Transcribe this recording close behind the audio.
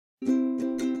Photographers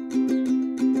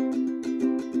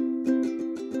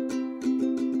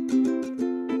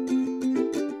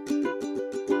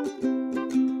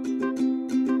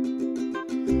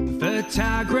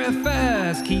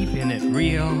keeping it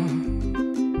real.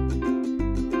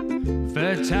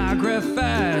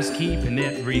 Photographers keeping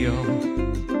it real.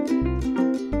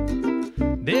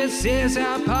 This is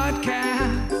our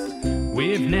podcast.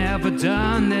 We've never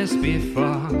done this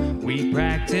before. We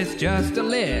practice just a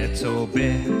little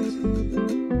bit.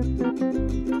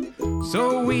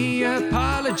 So we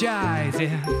apologize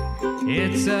if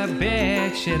it's a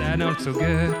bit shit. I know it's so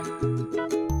good.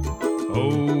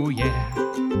 Oh yeah.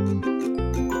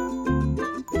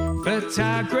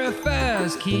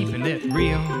 Photographers keeping it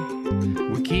real.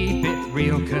 We keep it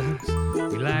real cause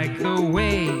we like the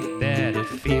way that it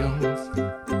feels.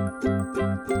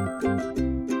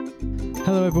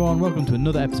 Hello everyone, welcome to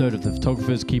another episode of the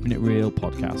Photographers Keeping It Real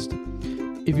podcast.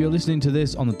 If you're listening to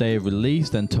this on the day of release,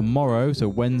 then tomorrow, so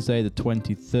Wednesday the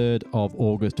 23rd of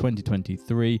August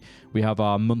 2023, we have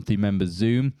our monthly members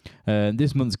Zoom.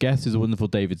 This month's guest is a wonderful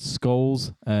David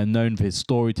Scholes, known for his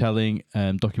storytelling,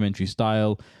 documentary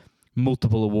style,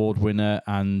 multiple award winner,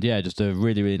 and yeah, just a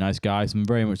really, really nice guy. So I'm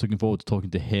very much looking forward to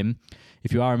talking to him.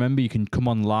 If you are a member, you can come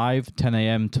on live 10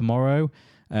 a.m. tomorrow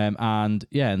and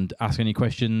ask any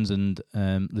questions and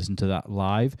listen to that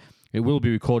live. It will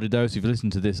be recorded though, so if you listen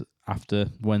to this after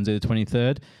Wednesday the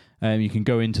 23rd, you can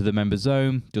go into the member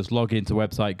zone, just log into the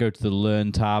website, go to the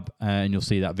Learn tab, and you'll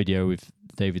see that video with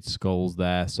David Scholes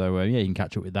there. So you can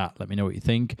catch up with that. Let me know what you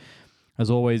think. As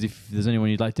always, if there's anyone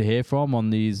you'd like to hear from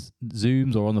on these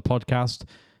Zooms or on the podcast,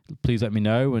 please let me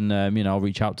know, and I'll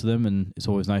reach out to them. And it's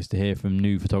always nice to hear from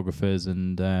new photographers.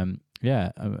 And I'm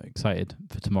excited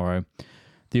for tomorrow.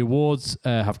 The awards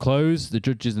have closed. The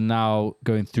judges are now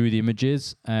going through the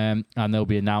images, and they'll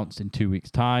be announced in 2 weeks'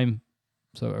 time,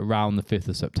 so around the 5th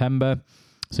of September.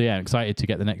 So yeah, I'm excited to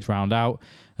get the next round out,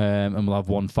 and we'll have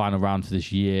one final round for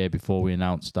this year before we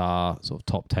announced our sort of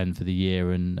top 10 for the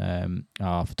year and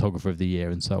our photographer of the year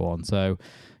and so on. So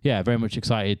yeah, very much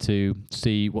excited to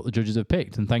see what the judges have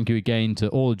picked, and thank you again to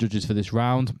all the judges for this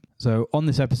round. So on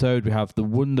this episode, we have the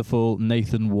wonderful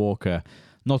Nathan Walker,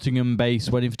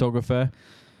 Nottingham-based wedding photographer.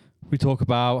 We talk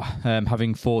about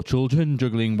having 4 children,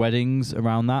 juggling weddings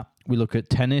around that. We look at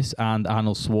tennis and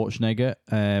Arnold Schwarzenegger,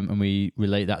 and we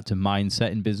relate that to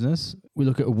mindset in business. We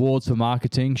look at awards for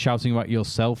marketing, shouting about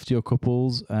yourself to your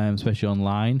couples, especially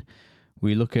online.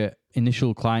 We look at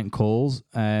initial client calls.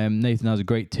 Nathan has a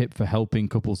great tip for helping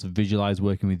couples to visualize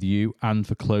working with you and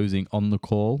for closing on the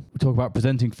call. We talk about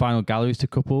presenting final galleries to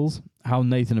couples, how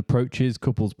Nathan approaches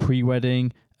couples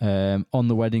pre-wedding, on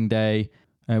the wedding day.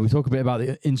 We talk a bit about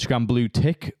the Instagram blue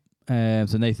tick.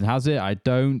 So Nathan has it, I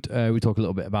don't. We talk a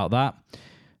little bit about that.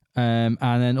 And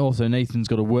then also Nathan's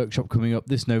got a workshop coming up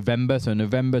this November, so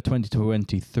November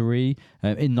 2023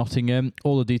 in Nottingham.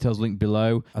 All the details linked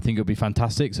below. I think it'll be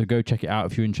fantastic, so go check it out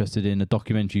if you're interested in a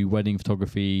documentary wedding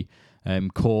photography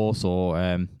course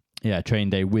or training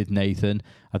day with Nathan.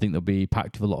 I think they'll be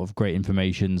packed with a lot of great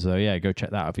information. So yeah, go check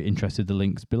that out if you're interested. The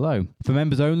link's below. For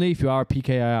members only, if you are a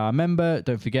PKIR member,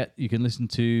 don't forget you can listen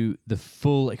to the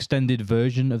full extended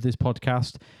version of this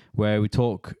podcast where we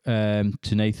talk to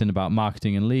Nathan about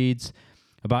marketing and leads,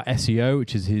 about SEO,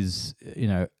 which is his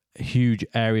huge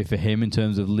area for him in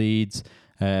terms of leads,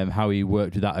 how he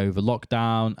worked with that over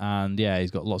lockdown, and yeah,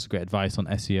 he's got lots of great advice on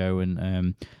SEO,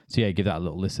 and give that a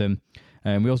little listen.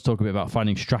 We also talk a bit about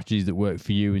finding strategies that work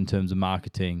for you in terms of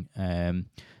marketing.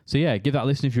 Give that a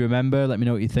listen if you remember. Let me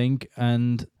know what you think.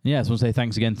 And yeah, I just want to say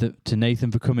thanks again to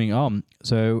Nathan for coming on.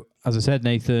 So as I said,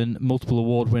 Nathan, multiple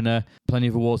award winner, plenty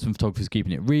of awards from Photographers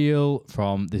Keeping It Real,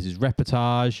 from This Is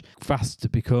Reportage, fast to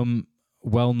become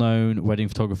well-known wedding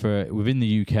photographer within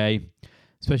the UK,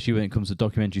 especially when it comes to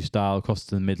documentary style across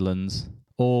the Midlands,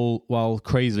 all while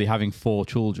crazily having 4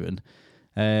 children.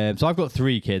 So I've got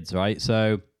 3 kids, right?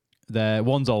 So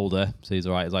one's older, so he's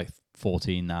all right. He's like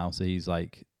 14 now, so he's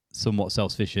like somewhat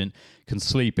self-sufficient, can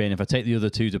sleep in. If I take the other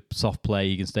 2 to soft play,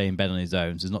 he can stay in bed on his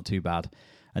own, so it's not too bad.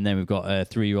 And then we've got a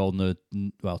 3-year-old and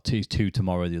two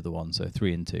tomorrow, the other one, so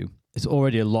 3 and 2. It's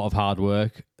already a lot of hard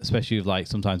work, especially with like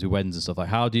sometimes with weddings and stuff. Like,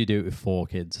 how do you do it with 4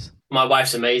 kids? My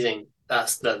wife's amazing.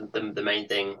 That's the main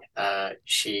thing.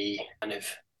 She kind of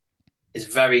is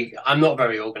very. I'm not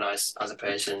very organized as a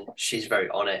person. She's very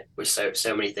on it with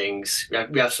so many things.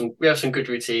 We have some good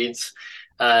routines,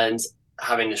 and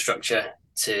having the structure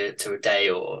to a day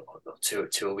or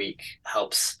to a week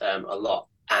helps a lot.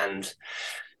 And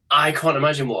I can't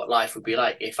imagine what life would be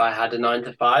like if I had a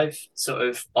 9-to-5 sort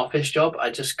of office job. I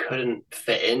just couldn't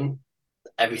fit in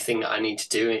everything that I need to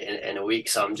do in a week.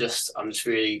 So I'm just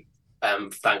really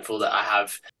thankful that I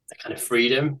have the kind of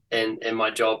freedom in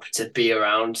my job to be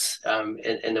around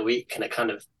in the week, and it kind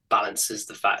of balances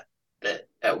the fact that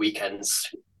at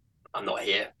weekends I'm not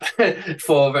here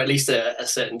for at least a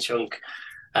certain chunk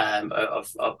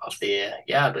of the year.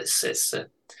 Yeah, but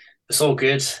it's all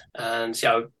good. And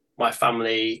my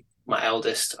family, my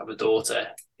eldest, I have a daughter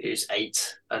who's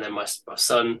 8, and then my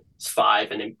son is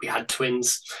 5, and then we had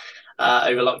twins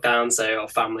over lockdown, so our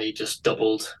family just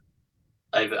doubled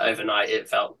overnight. It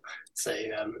felt so.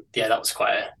 That was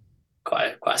quite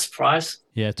a surprise.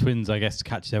 Yeah, twins, I guess,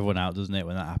 catches everyone out, doesn't it,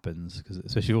 when that happens? Because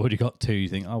especially if you've already got 2, you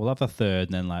think, oh, we'll have a third,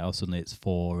 and then like, oh, suddenly it's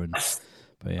 4. And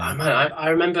but yeah, oh, man, I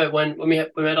remember when we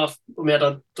had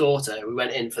our daughter, we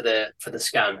went in for the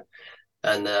scan,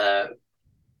 and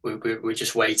we were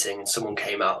just waiting, and someone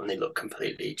came out, and they looked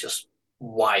completely just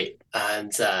white,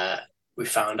 and we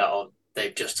found out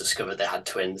they've just discovered they had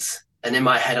twins. And in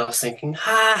my head, I was thinking,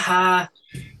 ha ha,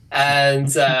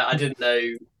 and I didn't know.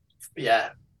 Yeah,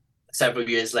 several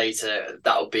years later,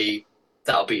 that'll be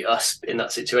us in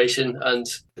that situation, and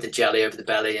the jelly over the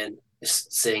belly, and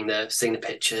just seeing the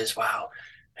pictures. Wow.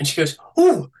 And she goes,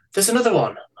 oh, there's another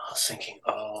one. I was thinking,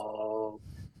 oh,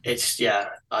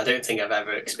 I don't think I've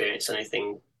ever experienced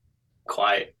anything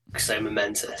quite so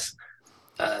momentous.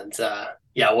 And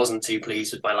I wasn't too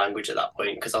pleased with my language at that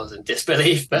point because I was in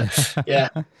disbelief. But yeah.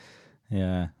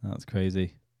 Yeah, that's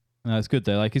crazy. No, it's good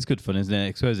though. Like, it's good fun, isn't it?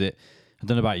 I suppose I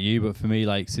don't know about you, but for me,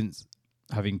 like, since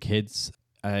having kids,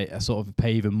 I sort of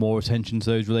pay even more attention to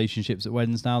those relationships at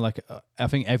weddings now. Like, I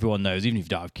think everyone knows, even if you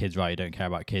don't have kids, right, you don't care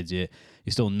about kids, you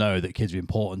still know that kids are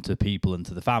important to people and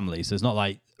to the family. So it's not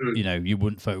like, you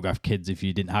wouldn't photograph kids if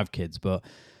you didn't have kids. But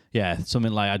yeah,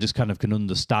 something like, I just kind of can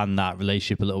understand that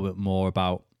relationship a little bit more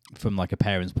about from like a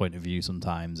parent's point of view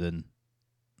sometimes. And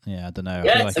yeah, I don't know. I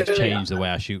feel like it's changed the way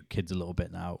I shoot kids a little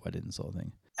bit now at weddings, sort of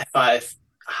thing.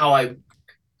 How I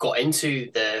got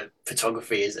into the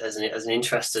photography as an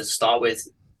interest to start with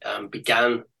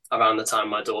began around the time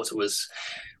my daughter was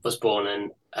born,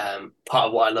 and part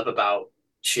of what I love about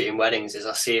shooting weddings is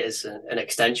I see it as an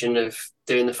extension of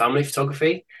doing the family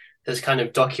photography. There's kind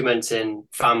of documenting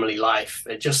family life.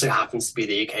 It just so happens to be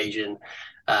the occasion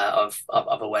of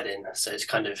a wedding, so it's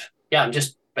kind of I'm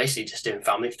just basically just doing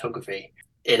family photography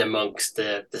in amongst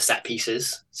the set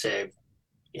pieces. So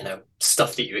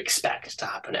stuff that you expect to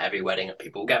happen at every wedding.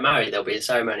 People get married, there'll be a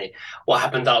ceremony. What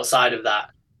happened outside of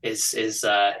that is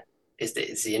the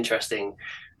interesting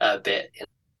bit.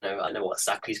 I know what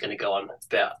exactly is going to go on,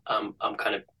 but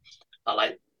I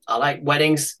like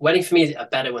weddings. Wedding for me are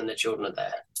better when the children are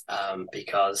there,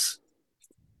 because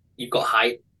you've got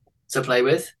height to play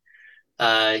with.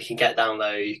 You can get down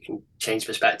low, you can change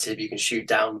perspective, you can shoot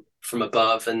down from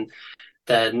above, and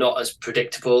they're not as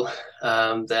predictable.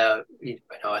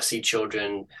 I see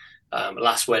children.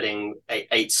 Last wedding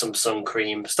ate some sun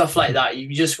cream, stuff like that.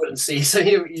 You just wouldn't see. So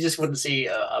you just wouldn't see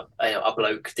a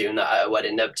bloke doing that at a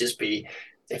wedding. There'd just be,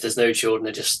 if there's no children,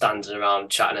 they're just standing around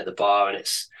chatting at the bar, and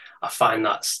I find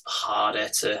that's harder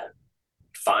to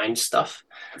find stuff.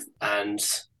 And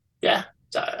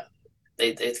they're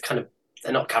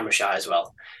not camera shy as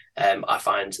well. I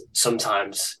find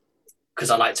sometimes, because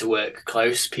I like to work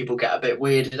close, people get a bit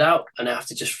weirded out, and I have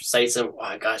to just say to them,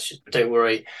 "Oh, guys, don't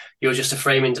worry, you're just a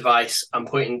framing device. I'm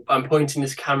pointing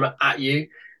this camera at you,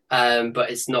 but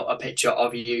it's not a picture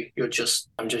of you.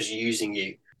 I'm just using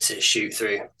you to shoot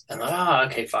through." And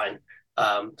like, okay, fine.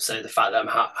 So the fact that I'm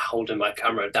holding my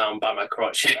camera down by my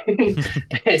crotch,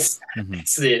 it's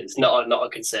not a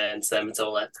concern to them at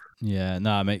all. Yeah,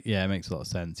 no, it makes a lot of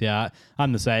sense. Yeah,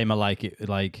 I'm the same. I like it. I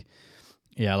like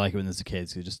it when there's the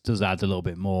kids. It just does add a little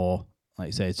bit more. Like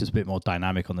you say, it's just a bit more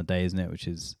dynamic on the day, isn't it? Which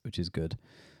is good.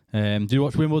 Do you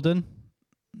watch Wimbledon?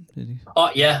 Did you?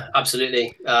 Oh yeah,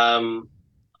 absolutely. I'd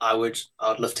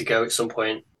love to go at some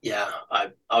point. Yeah,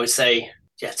 I would say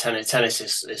tennis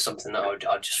is something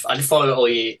that I'd follow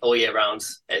it all year round.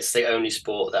 It's the only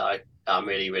sport that I'm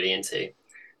really, really into.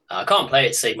 I can't play it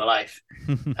to save my life,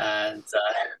 and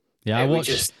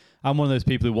I'm one of those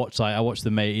people who watch I watch the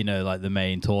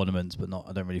main tournaments, but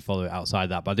I don't really follow it outside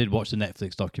that. But I did watch the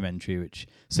Netflix documentary, which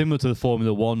similar to the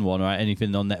Formula One one, right?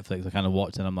 Anything on Netflix, I kind of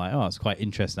watched, and I'm like, oh, it's quite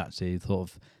interesting actually, sort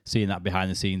of seeing that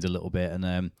behind the scenes a little bit, and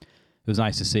it was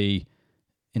nice to see,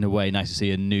 in a way,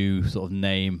 a new sort of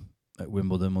name at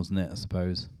Wimbledon, wasn't it? I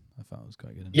suppose I thought it was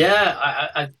quite good.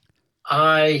 Yeah,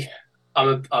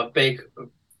 I'm a big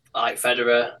like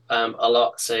Federer a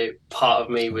lot, so part of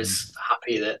me was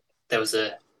happy that there was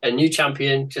a new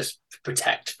champion, just to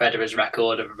protect Federer's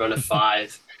record of a run of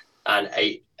 5 and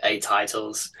eight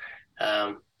titles.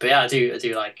 But yeah, I do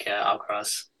like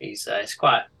Alcaraz. He's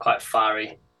quite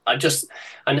fiery.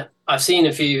 I've seen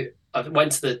a few I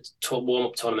went to the warm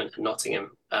up tournament in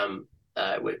Nottingham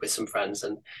with some friends,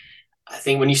 and I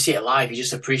think when you see it live, you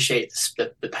just appreciate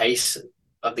the pace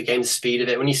of the game, the speed of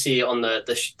it. When you see it on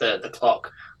the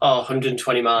clock,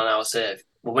 120-mile-an-hour serve.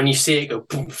 Well, when you see it go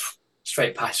boom,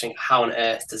 straight passing, how on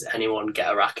earth does anyone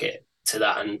get a racket to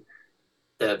that? And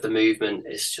the movement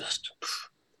is just.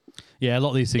 Yeah, a lot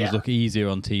of these things look easier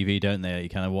on TV, don't they? You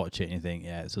kind of watch it and you think,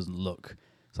 it doesn't look.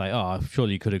 It's like,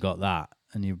 surely you could have got that,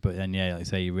 but then like you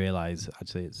say, you realise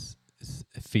actually it's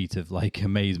a feat of like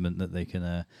amazement that they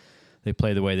can they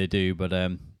play the way they do. But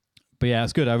yeah,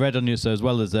 it's good. I read on your as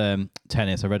well as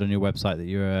tennis. I read on your website that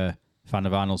you're a fan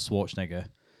of Arnold Schwarzenegger.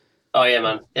 Oh yeah,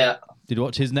 man. Yeah. Did you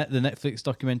watch the Netflix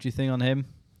documentary thing on him?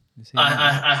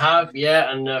 I have,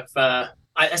 yeah, and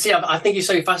I see. I think he's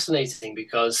so fascinating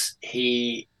because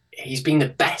he's been the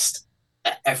best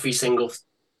at every single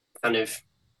kind of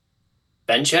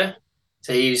venture.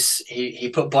 So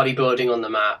he put bodybuilding on the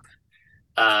map.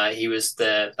 He was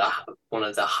the one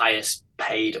of the highest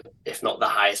paid, if not the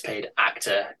highest paid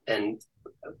actor, and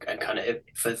kind of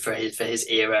for his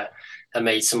era, and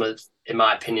made some of, in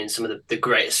my opinion, some of the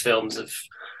greatest films of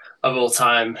all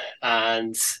time.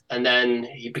 And then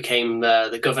he became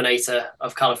the governor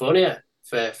of California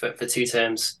for 2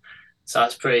 terms. So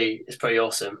it's pretty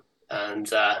awesome.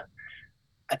 And I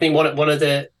think one of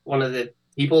the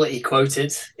people that he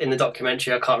quoted in the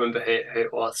documentary, I can't remember who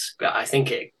it was, but I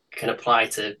think it can apply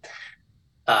to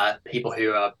people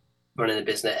who are running a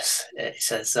business. It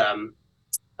says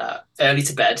early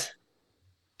to bed,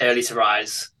 early to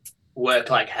rise, work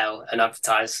like hell, and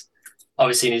advertise.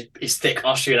 Obviously in his thick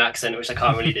Austrian accent, which I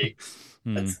can't really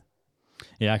do.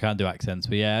 Yeah, I can't do accents,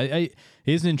 but yeah,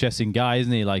 he's an interesting guy,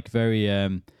 isn't he? Like very,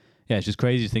 it's just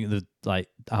crazy to think that like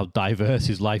how diverse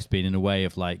his life's been in a way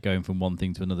of like going from one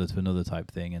thing to another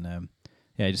type thing, and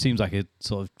it just seems like a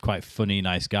sort of quite funny,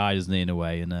 nice guy, doesn't he, in a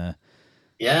way? And I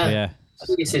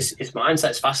think his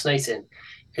mindset's fascinating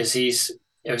because it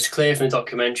was clear from the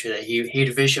documentary that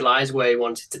he'd visualize where he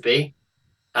wanted to be,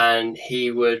 and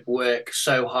he would work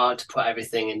so hard to put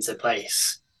everything into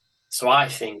place. So I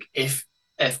think if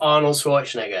Arnold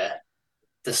Schwarzenegger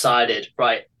decided,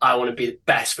 right, I want to be the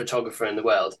best photographer in the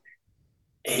world,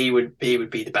 he would be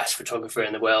the best photographer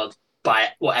in the world by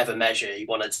whatever measure he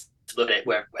wanted to look at it,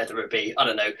 whether it be, I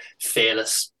don't know,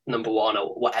 fearless #1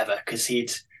 or whatever, because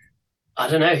he's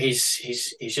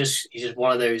just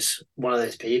one of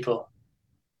those people.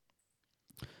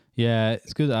 Yeah,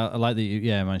 it's good. I like that you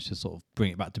managed to sort of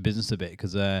bring it back to business a bit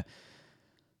because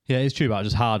it's true about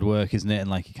just hard work, isn't it? And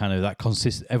like kind of that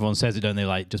consistent. Everyone says it, don't they?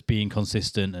 Like just being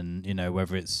consistent, and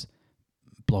whether it's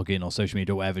blogging or social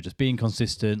media or whatever, just being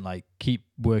consistent. Like keep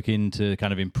working to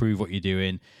kind of improve what you're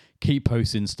doing. Keep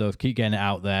posting stuff. Keep getting it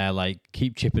out there. Like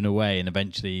keep chipping away, and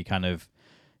eventually you kind of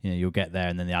you'll get there.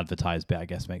 And then the advertised bit, I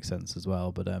guess, makes sense as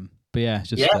well. But yeah, it's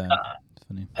just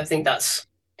funny. I think that's.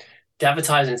 The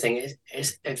advertising thing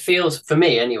it feels, for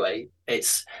me anyway,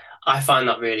 I find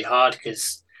that really hard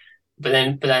because but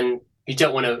then you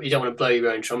don't want to blow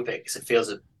your own trumpet because it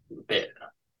feels a bit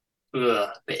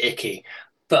icky.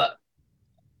 But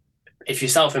if you're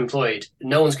self-employed,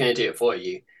 no one's going to do it for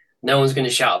you. No one's going to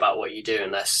shout about what you do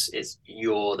unless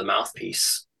you're the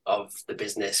mouthpiece of the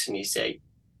business, and you say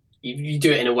you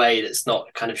do it in a way that's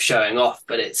not kind of showing off,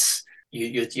 but it's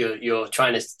you're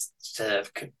trying to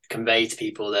convey to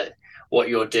people that what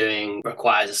you're doing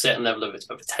requires a certain level of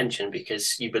attention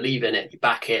because you believe in it, you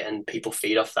back it, and people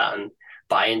feed off that and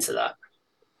buy into that.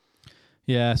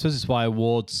 Yeah, I suppose it's why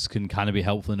awards can kind of be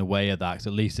helpful in a way of that. Because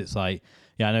at least it's like,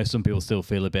 I know some people still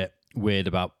feel a bit weird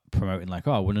about promoting like,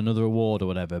 I won another award or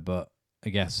whatever, but I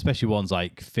guess especially ones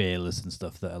like Fearless and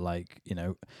stuff that are like,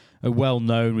 are well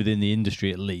known within the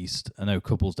industry at least. I know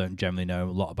couples don't generally know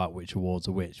a lot about which awards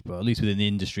are which, but at least within the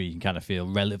industry you can kind of feel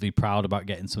relatively proud about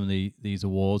getting some of these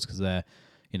awards because they're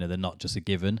not just a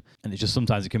given. And it's just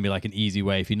sometimes it can be like an easy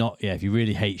way if you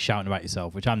really hate shouting about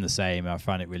yourself, which I'm the same, I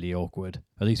find it really awkward.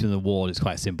 At least with an award it's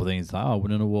quite a simple thing. It's like, I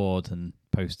won an award and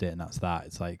post it and that's that.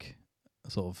 It's like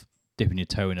sort of dipping your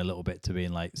toe in a little bit to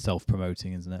being like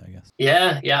self-promoting, isn't it, I guess?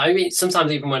 Yeah. I mean,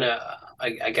 sometimes even when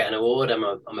I get an award, I'm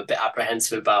a bit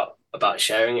apprehensive about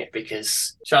sharing it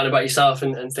because shouting about yourself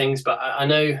and things. But I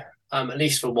know at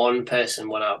least for one person,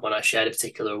 when I shared a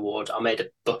particular award, I made a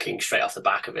booking straight off the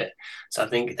back of it. So I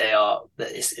think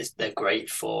they're great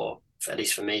for at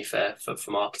least for me for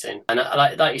marketing. And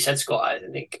like you said, Scott, I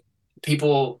think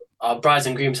our brides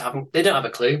and grooms they don't have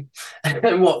a clue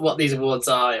what these awards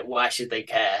are. Why should they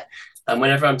care? And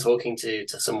whenever I'm talking to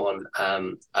someone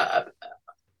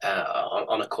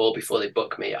on a call before they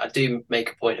book me, I do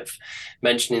make a point of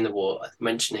mentioning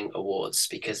awards,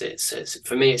 because it's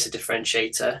for me, it's a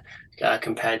differentiator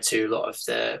compared to a lot of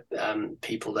the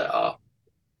people that are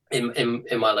in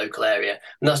my local area.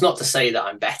 And that's not to say that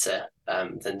I'm better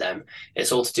than them.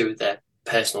 It's all to do with their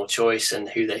personal choice and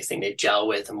who they think they gel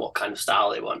with and what kind of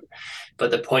style they want. But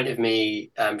the point of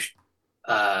me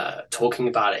talking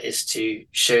about it is to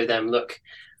show them, look,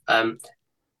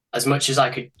 as much as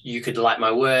you could like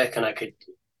my work, and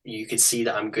you could see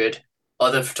that I'm good.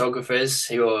 Other photographers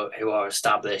who are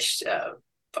established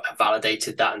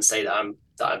validated that and say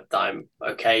that I'm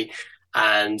okay.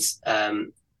 And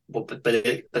but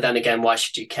then again, why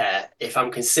should you care? If I'm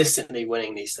consistently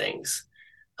winning these things,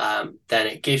 then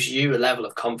it gives you a level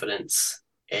of confidence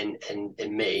in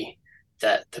me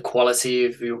that the quality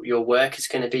of your work is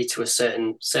going to be to a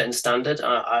certain standard.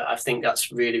 I think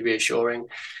that's really reassuring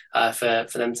for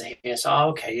them to hear. So,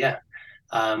 okay, yeah.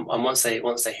 And once they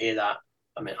hear that,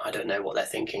 I mean, I don't know what they're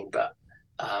thinking, but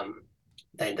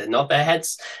they nod their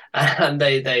heads and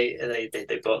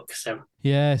they book. So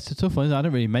yeah, it's a tough one. I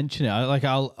don't really mention it.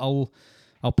 I'll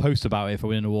post about it if I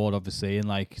win an award, obviously, and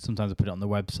like sometimes I put it on the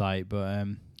website. But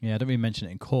yeah, I don't really mention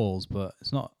it in calls. But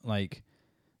it's not like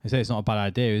I say, it's not a bad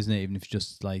idea, isn't it? Even if it's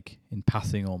just like in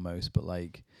passing almost. But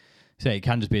like say, it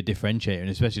can just be a differentiator, and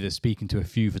especially just speaking to a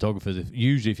few photographers.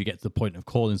 Usually, if you get to the point of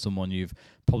calling someone, you've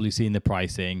probably seen the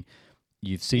pricing.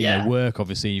 You've seen their work,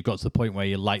 obviously. You've got to the point where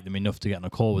you like them enough to get on a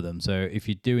call with them. So if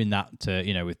you're doing that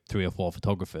to, with 3 or 4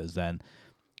 photographers, then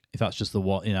if that's just the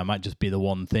one, it might just be the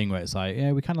one thing where it's like,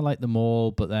 yeah, we kind of like them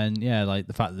all, but then, yeah, like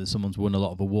the fact that someone's won a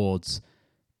lot of awards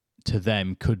to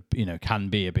them could, can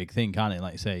be a big thing, can't it?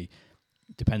 Like, say,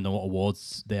 depending on what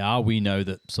awards they are, we know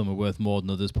that some are worth more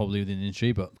than others probably within the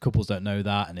industry, but couples don't know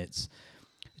that, and it's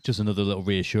just another little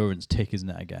reassurance tick, isn't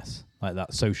it, I guess? Like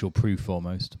that social proof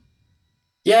almost.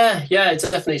 Yeah, it's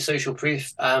definitely social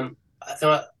proof. I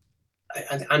thought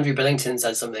Andrew Billington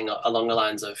said something along the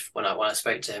lines of when I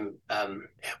spoke to him.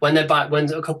 When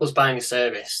a couple's buying a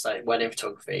service like wedding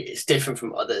photography, it's different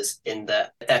from others in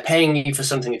that they're paying you for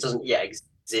something that doesn't yet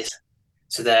exist.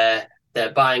 So they're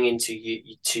buying into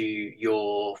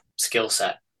your skill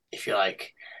set, if you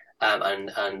like,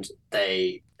 and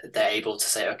they're able to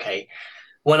say, okay,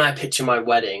 when I picture my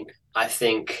wedding, I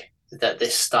think that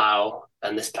this style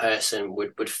and this person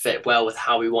would fit well with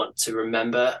how we want to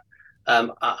remember.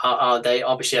 Are they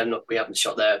obviously we haven't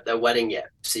shot their wedding yet,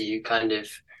 so you kind of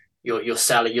you're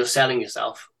selling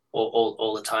yourself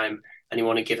all the time, and you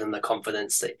want to give them the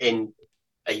confidence that in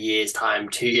a year's time,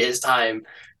 2 years time,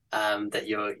 that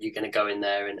you're going to go in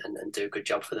there and do a good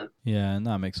job for them. Yeah, and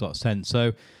that makes a lot of sense.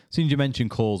 So since you mentioned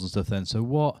calls and stuff, then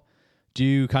what do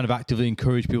you kind of actively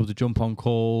encourage people to jump on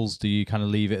calls? Do you kind of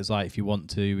leave it as like, if you want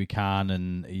to, we can,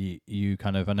 and you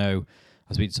kind of, I know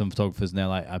I speak to some photographers and they're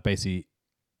like, I basically,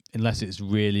 unless it's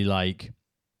really like,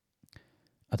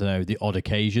 I don't know, the odd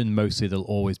occasion, mostly they'll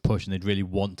always push and they'd really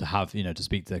want to have, to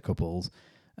speak to their couples.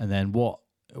 And then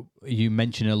you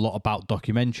mentioned a lot about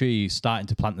documentary, you starting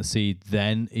to plant the seed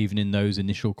then, even in those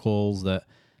initial calls, that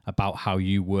about how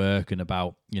you work and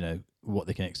about, what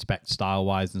they can expect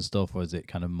style-wise and stuff, or is it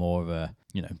kind of more of a,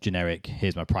 generic,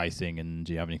 here's my pricing and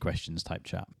do you have any questions type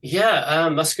chat? Yeah,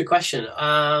 that's a good question.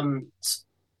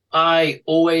 I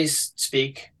always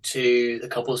speak to the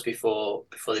couples before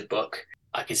they book.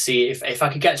 I could see if I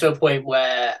could get to a point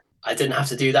where I didn't have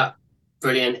to do that,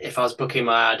 brilliant. If I was booking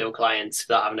my ideal clients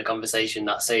without having a conversation,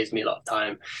 that saves me a lot of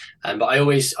time. But I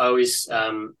always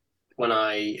when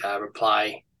I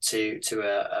reply to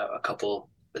a couple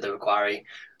with a inquiry,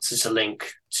 it's just a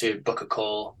link to book a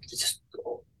call.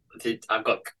 I've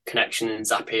got connection in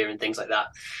Zapier and things like that.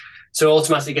 So it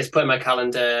automatically gets put in my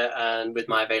calendar and with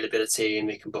my availability, and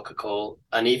we can book a call.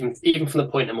 And even from the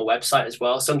point on my website as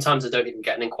well, sometimes I don't even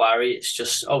get an inquiry. It's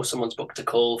just, someone's booked a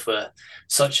call for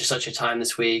such a time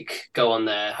this week. Go on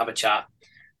there, have a chat.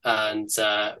 And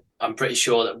I'm pretty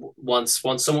sure that once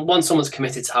someone's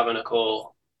committed to having a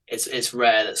call, it's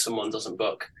rare that someone doesn't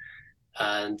book.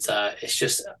 And it's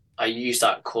just, I use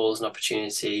that call as an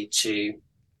opportunity to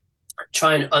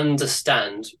try and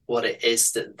understand what it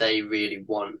is that they really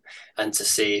want, and to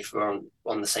see if we're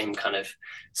on the same kind of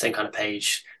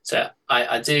page. So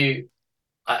I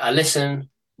listen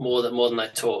more than I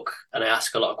talk, and I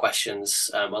ask a lot of questions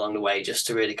along the way, just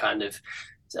to really kind of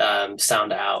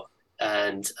sound it out.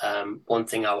 And one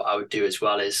thing I would do as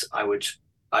well is I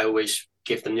always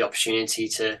give them the opportunity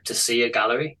to see a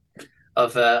gallery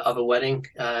of a wedding,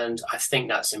 and I think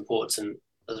that's important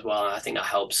as well. And I think that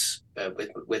helps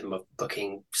with my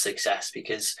booking success,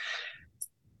 because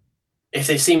if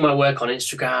they've seen my work on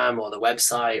Instagram or the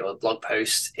website or the blog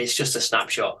post, it's just a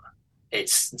snapshot.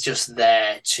 It's just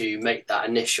there to make that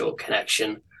initial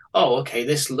connection. Oh, okay,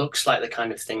 this looks like the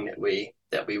kind of thing that we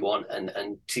want,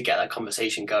 and to get that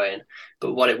conversation going.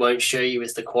 But what it won't show you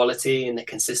is the quality and the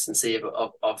consistency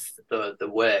of the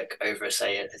work over,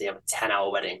 say, a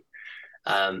 10-hour wedding.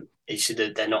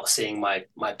 They're not seeing my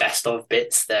best of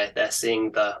bits. They're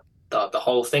seeing the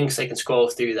whole thing, so they can scroll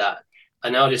through that.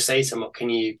 And I'll just say to them, well, can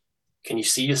you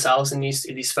see yourselves in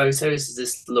these photos? Does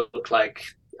this look like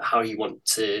how you want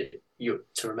to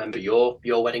remember your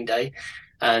wedding day?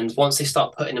 And once they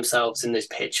start putting themselves in those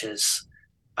pictures,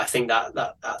 I think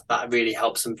that really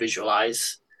helps them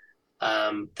visualize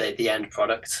the end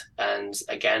product. And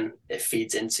again, it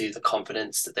feeds into the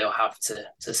confidence that they'll have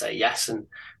to say yes. And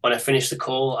when I finish the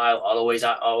call, I'll always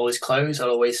close.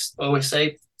 I'll always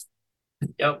say,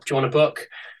 "Yep, do you want a book?"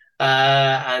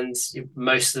 And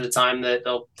most of the time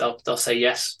they'll say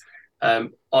yes.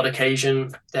 Odd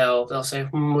occasion they'll say,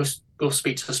 we'll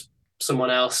speak to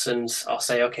someone else, and I'll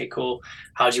say, okay, cool.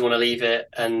 How do you want to leave it?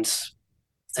 And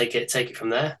take it from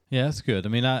there. Yeah, that's good. I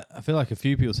mean, I feel like a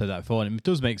few people said that before, and it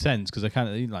does make sense because I kind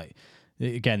of like,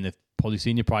 again, they've probably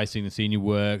seen your pricing, they've seen your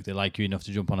work, they like you enough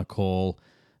to jump on a call.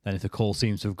 Then if the call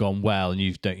seems to have gone well and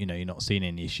you're not seeing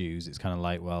any issues, it's kind of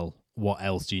like, well, what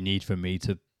else do you need from me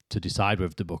to decide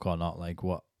whether to book or not? Like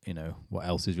what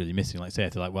else is really missing? Like say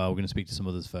if they're like, well, we're going to speak to some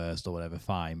others first or whatever,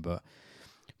 fine. But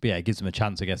yeah, it gives them a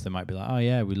chance. I guess they might be like, oh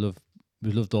yeah, we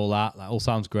loved all that. Like all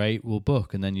sounds great. We'll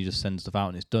book, and then you just send stuff out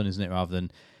and it's done, isn't it? Rather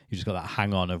than you just got that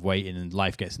hang on of waiting and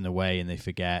life gets in the way and they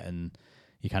forget, and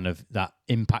you kind of that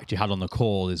impact you had on the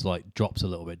call is like drops a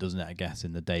little bit, doesn't it? I guess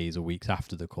in the days or weeks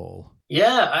after the call.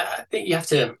 Yeah, I think you have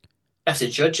to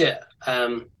judge it.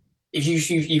 If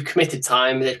you've committed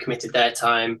time, they've committed their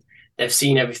time. They've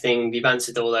seen everything. You've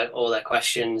answered all their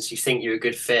questions. You think you're a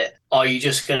good fit. Are you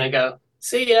just gonna go,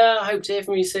 see ya? I hope to hear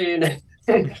from you soon.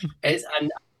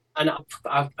 And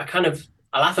I kind of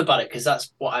laugh about it because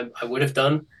that's what I would have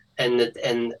done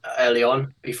in early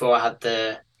on before I had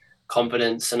the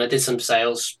confidence, and I did some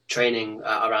sales training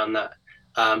around that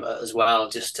as well,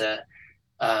 just to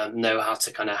know how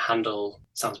to kind of handle.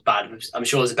 Sounds bad. I'm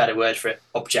sure there's a better word for it.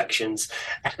 Objections,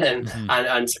 and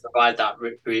to provide that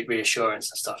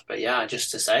reassurance and stuff. But yeah,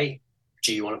 just to say,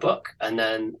 do you want to book? And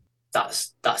then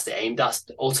that's the aim. That's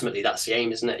ultimately the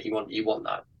aim, isn't it? You want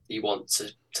that. You want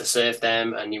to serve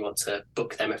them, and you want to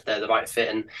book them if they're the right fit.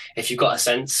 And if you've got a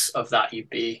sense of that, you'd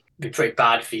be pretty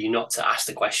bad for you not to ask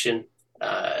the question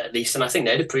at least. And I think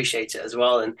they'd appreciate it as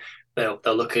well. And they'll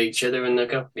look at each other and they'll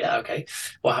go, yeah, okay,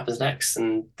 what happens next?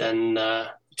 And then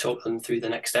talk them through the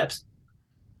next steps.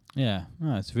 Yeah,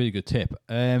 it's a really good tip.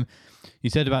 You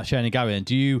said about sharing a gallery, and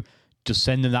do you just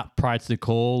send them that prior to the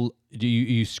call? Do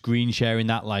you screen sharing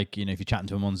that? Like, if you're chatting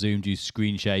to them on Zoom, do you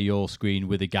screen share your screen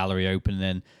with a gallery open and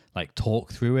then like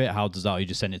talk through it? How does that? Or you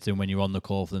just send it to them when you're on the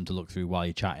call for them to look through while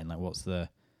you're chatting? Like,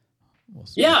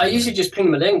 I usually just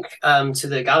ping them a link to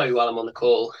the gallery while I'm on the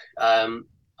call.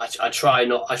 I try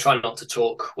not to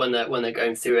talk when they're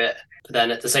going through it, but then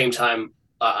at the same time,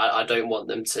 I don't want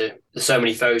them to. There's so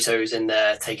many photos in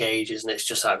there, take ages, and it's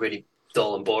just like really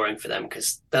dull and boring for them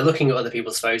because they're looking at other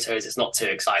people's photos. It's not too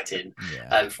exciting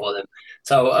for them.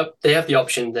 So they have the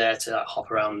option there to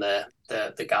hop around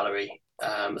the gallery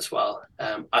as well.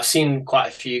 I've seen quite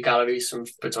a few galleries from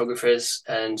photographers,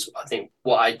 and I think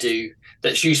what I do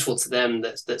that's useful to them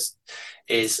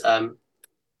is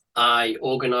I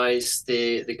organize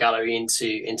the gallery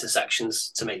into sections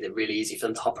to make it really easy for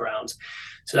them to hop around.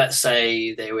 So let's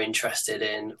say they were interested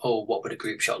in, what would a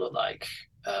group shot look like?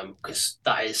 Because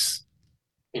that is,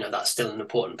 that's still an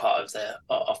important part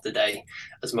of the day,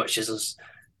 as much as us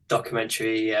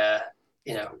documentary,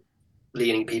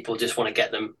 leading people just want to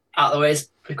get them out of the way as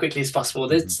quickly as possible.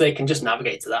 They can just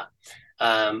navigate to that.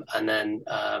 And then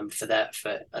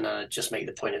and I just make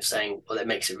the point of saying, well, it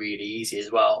makes it really easy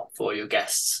as well for your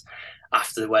guests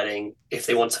after the wedding. If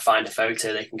they want to find a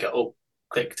photo, they can go,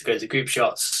 click to go to group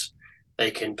shots. They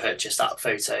can purchase that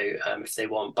photo if they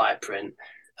want by print.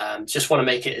 Just want to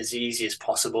make it as easy as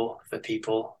possible for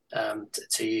people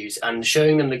to use, and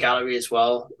showing them the gallery as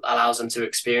well allows them to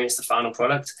experience the final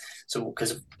product. So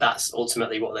because that's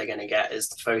ultimately what they're going to get is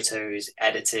the photos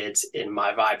edited in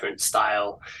my vibrant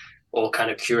style, or kind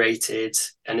of curated,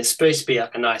 and it's supposed to be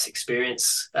like a nice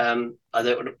experience. I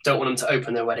don't want them to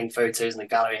open their wedding photos in the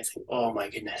gallery and think, oh my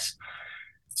goodness,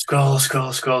 scroll.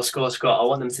 I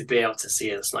want them to be able to see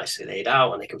it's nicely laid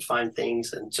out and they can find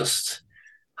things and just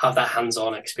have that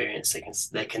hands-on experience.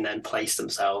 They can then place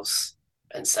themselves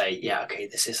and say, yeah, okay,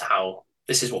 this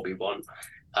is what we want.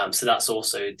 So that's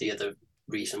also the other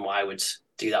reason why I would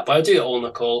do that. But I'll do it all on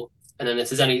the call, and then if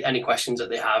there's any questions that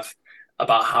they have,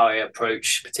 about how I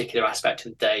approach a particular aspect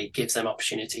of the day gives them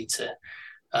opportunity to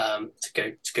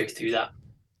go through that.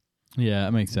 Yeah,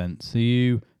 that makes sense. So are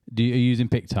you using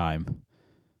Pick Time?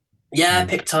 Yeah,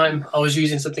 Pick Time. I was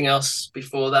using something else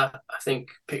before that. I think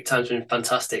Pick Time's been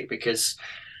fantastic because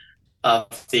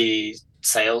of the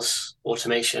sales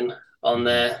automation on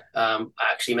there. I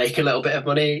actually make a little bit of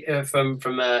money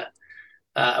from a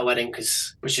wedding,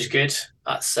 which is good.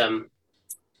 That's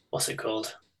what's it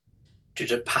called?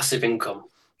 Just a passive income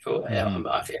for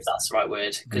if that's the right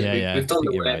word, because we've done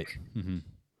the work. Right. Mm-hmm.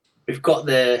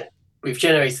 We've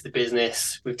generated the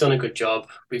business. We've done a good job.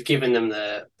 We've given them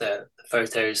the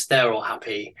photos. They're all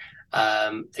happy.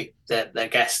 Their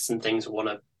guests and things want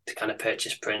to kind of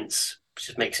purchase prints, which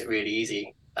just makes it really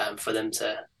easy for them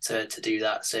to do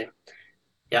that. So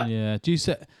yeah. Yeah. Do you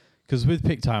set? Because with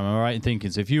Pick Time, am I right in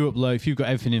thinking? So if you've got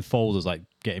everything in folders, like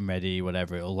getting ready,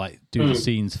 whatever, it'll like do the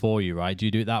scenes for you, right? Do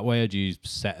you do it that way, or do you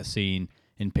set a scene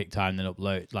in Pick Time, then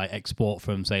upload, like export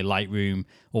from say Lightroom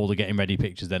all the getting ready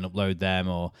pictures, then upload them?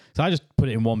 Or so I just put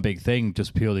it in one big thing,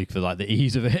 just purely for like the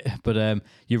ease of it. But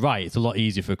you're right, it's a lot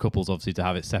easier for couples obviously to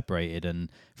have it separated, and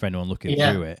for anyone looking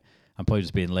through it. I'm probably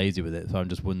just being lazy with it, so I'm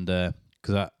just wonder,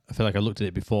 because I feel like I looked at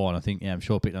it before, and I think I'm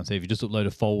sure Pick Time say if you just upload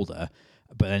a folder,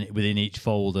 but then within each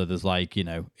folder there's like,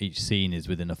 each scene is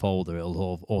within a folder,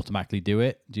 it'll automatically do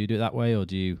it. Do you do it that way, or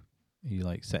do you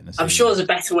like setting a scene? I'm sure there's a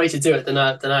better way to do it than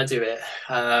I do it.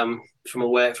 From a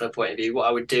workflow point of view, what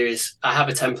I would do is I have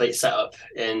a template set up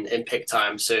in Pick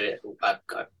Time. So I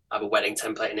have a wedding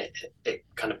template, and it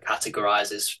kind of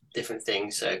categorizes different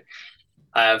things. So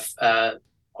I have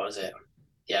what is it?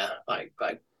 Yeah, like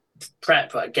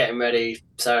prep, like getting ready,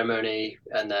 ceremony,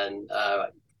 and then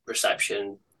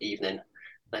reception, evening, and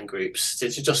then groups. So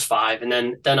it's just 5,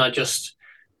 and then I just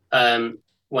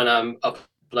when I'm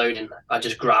uploading, I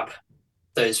just grab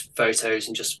those photos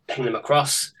and just ping them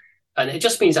across, and it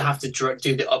just means I have to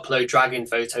do the upload dragging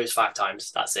photos 5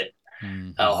 times. That's it.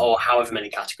 Or however many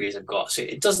categories I've got, so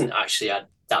it doesn't actually add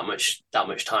that much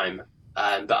time.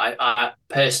 But I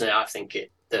personally, I think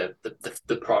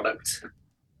the product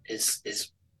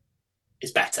is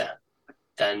better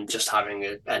than just having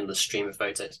an endless stream of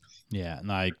photos. Yeah,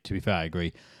 no, to be fair, I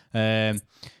agree. Yeah,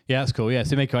 that's cool. Yeah,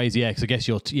 so make it easy. Yeah, because I guess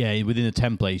within the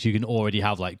templates you can already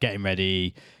have like getting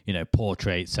ready,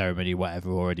 portrait, ceremony,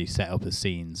 whatever, already set up as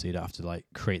scenes, so you don't have to like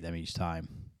create them each time.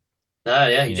 No,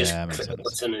 yeah, you just click the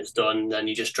button and it's done. Then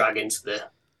you just drag your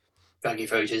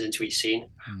photos into each scene.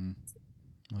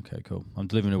 Okay, cool. I'm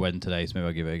delivering a wedding today, so maybe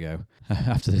I'll give it a go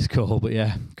after this call. But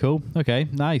yeah, cool. Okay,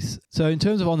 nice. So in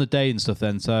terms of on the day and stuff,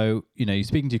 then, so you're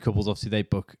speaking to couples. Obviously, they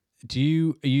book. Are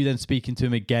you then speaking to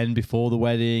them again before the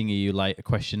wedding? Are you like a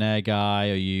questionnaire guy?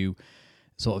 Are you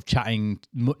sort of chatting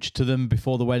much to them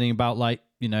before the wedding about like,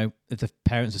 if the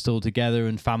parents are still together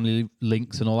and family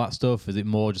links and all that stuff? Is it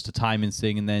more just a timing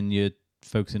thing and then you're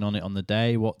focusing on it on the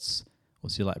day? What's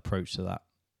your like approach to that?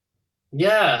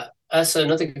 Yeah, that's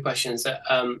another good question. So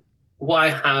what I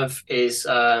have is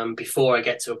before I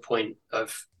get to a point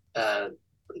of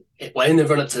when they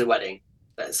run up to the wedding,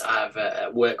 I have a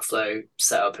workflow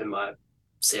set up in my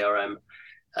CRM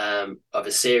of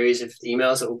a series of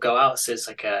emails that will go out. So it's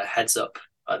like a heads up.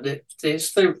 It's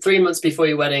 3 months before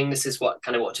your wedding. This is what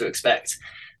to expect,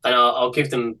 and I'll give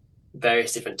them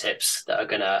various different tips that are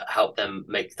going to help them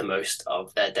make the most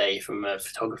of their day from a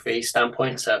photography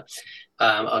standpoint. So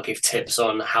I'll give tips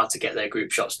on how to get their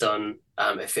group shots done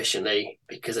efficiently,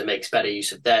 because it makes better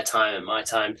use of their time and my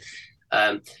time.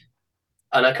 And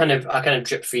I kind of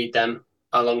drip feed them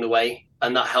along the way,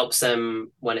 and that helps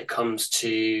them when it comes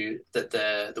to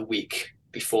the week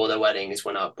before their wedding is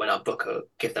when I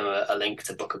give them a link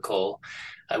to book a call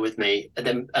with me,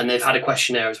 and they've had a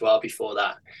questionnaire as well before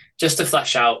that, just to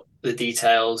flesh out the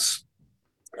details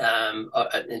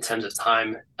in terms of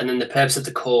time. And then the purpose of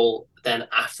the call then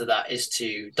after that is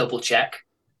to double check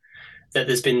that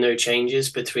there's been no changes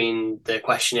between the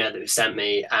questionnaire that was sent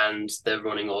me and the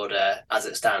running order as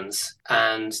it stands.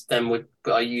 And then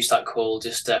I use that call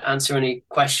just to answer any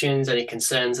questions, any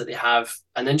concerns that they have,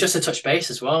 and then just to touch base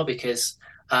as well, because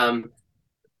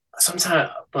sometimes,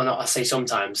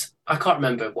 I can't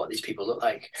remember what these people look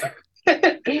like.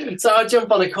 So I jump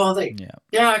on the call,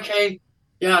 okay,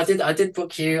 yeah, I did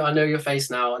book you. I know your face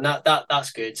now, and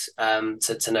that's good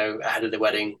to know ahead of the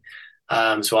wedding.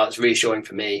 So that's reassuring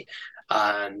for me.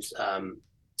 And and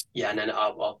then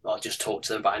I'll just talk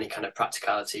to them about any kind of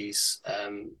practicalities.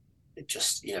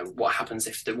 Just what happens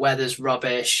if the weather's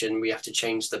rubbish and we have to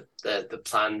change the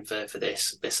plan for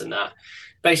this and that.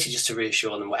 Basically, just to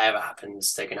reassure them whatever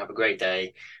happens, they can have a great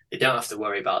day. You don't have to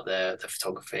worry about the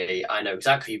photography. I know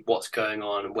exactly what's going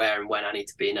on, where and when I need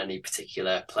to be in any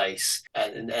particular place,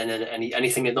 and then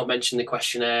anything that's not mentioned in the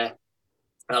questionnaire,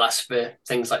 I'll ask for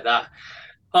things like that.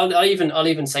 I'll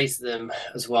even say to them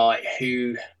as well, like,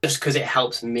 who, just because it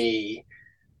helps me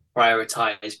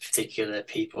prioritize particular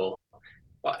people,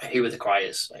 who are the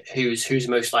criers, like, who's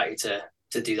most likely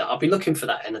to do that. I'll be looking for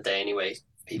that in the day anyway.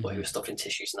 People who are stuffing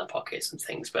tissues in their pockets and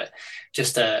things, but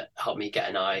just to help me get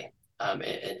an eye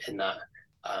in that,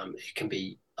 it can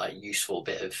be a useful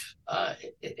bit of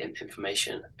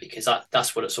information, because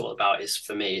that's what it's all about. Is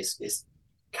for me is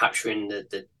capturing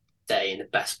the day in the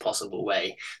best possible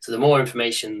way. So the more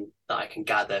information that I can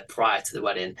gather prior to the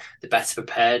wedding, the better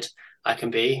prepared I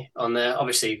can be on there.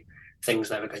 Obviously, things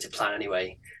never go to plan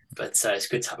anyway, but it's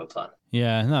good to have a plan.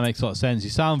 Yeah, that makes a lot of sense. You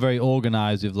sound very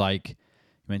organized with, like, you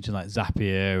mentioned like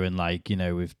Zapier and, like, you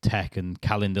know, with tech and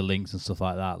calendar links and stuff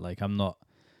like that. Like, I'm not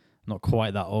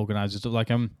quite that organized. Just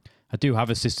like I do have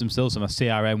a system still, so my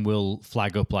CRM will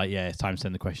flag up like, yeah, it's time to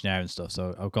send the questionnaire and stuff.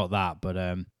 So I've got that, but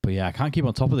yeah, I can't keep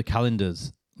on top of the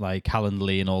calendars, like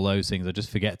Calendly and all those things. I just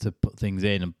forget to put things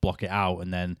in and block it out,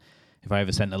 and then if I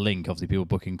ever sent a link, obviously people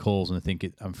booking calls and they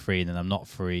think I'm free, and then I'm not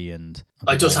free. And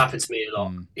it does happen to me a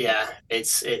lot. Yeah,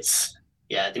 it's the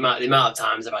amount of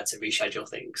times I've had to reschedule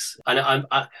things, and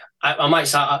I might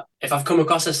sound, if I've come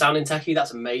across as sounding techie,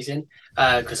 that's amazing,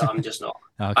 because I'm just not.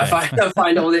 Okay. I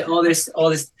find all this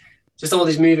just all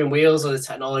these moving wheels, all the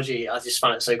technology, I just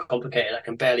find it so complicated. I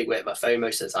can barely work my phone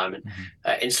most of the time, and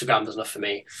Instagram does enough for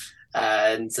me.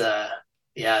 And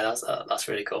yeah, that's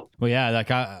really cool. Well, yeah,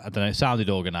 like I don't know, it sounded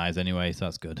organized anyway, so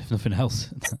that's good. If nothing else,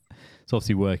 it's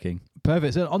obviously working.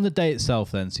 Perfect. So on the day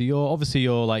itself then, so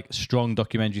you're like strong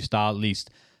documentary style, at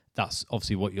least that's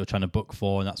obviously what you're trying to book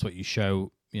for, and that's what you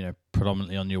show, you know,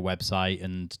 predominantly on your website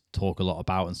and talk a lot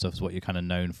about and stuff, is what you're kind of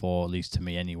known for, at least to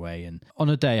me anyway. And on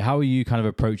a day, how are you kind of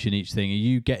approaching each thing? Are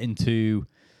you getting to,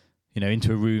 you know,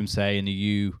 into a room, say, and are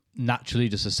you naturally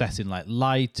just assessing like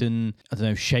light and, I don't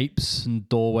know, shapes and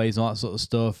doorways and all that sort of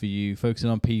stuff? Are you focusing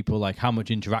on people? Like, how much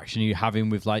interaction are you having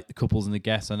with like the couples and the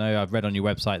guests? I know I've read on your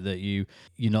website that you're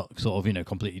not sort of, you know,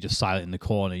 completely just silent in the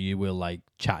corner. You will like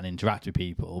chat and interact with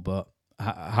people, but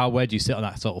where do you sit on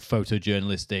that sort of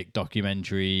photojournalistic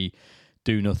documentary,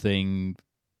 do nothing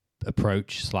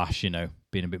approach / you know,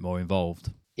 being a bit more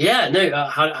involved? Yeah, no.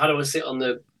 How do I sit on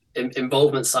the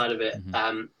involvement side of it?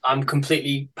 I'm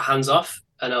completely hands off,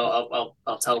 and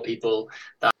I'll tell people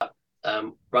that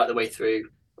right the way through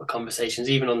the conversations,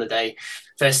 even on the day.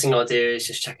 First thing I'll do is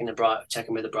just checking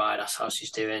with the bride, ask how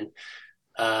she's doing,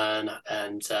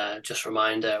 and just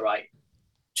remind her, right,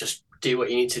 just do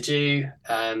what you need to do.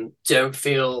 Don't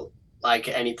feel like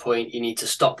at any point you need to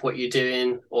stop what you're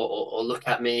doing or look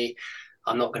at me.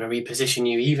 I'm not going to reposition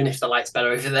you, even if the light's better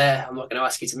over there. I'm not going to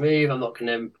ask you to move. I'm not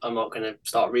going to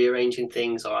start rearranging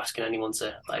things or asking anyone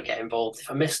to like get involved. If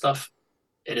I miss stuff,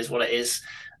 it is what it is.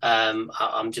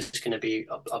 I'm just going to be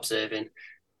observing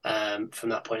from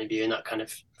that point of view, and that kind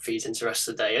of feeds into the rest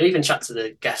of the day. I even chat to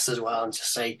the guests as well and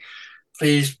just say,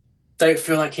 please don't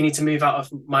feel like you need to move out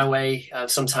of my way.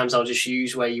 Sometimes I'll just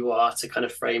use where you are to kind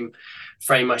of frame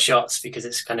my shots, because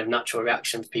it's kind of natural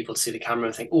reaction for people to see the camera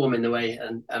and think, oh, I'm in the way,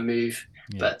 and move.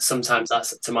 Yeah. But sometimes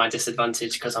that's to my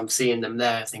disadvantage, because I'm seeing them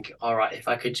there thinking, all right, if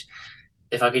I could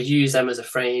use them as a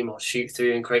frame or shoot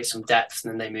through and create some depth,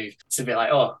 and then they move. It's a bit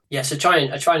like, oh yeah. So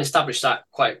I try and establish that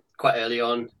quite early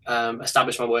on.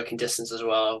 Establish my working distance as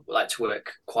well. I like to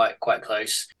work quite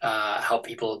close. Help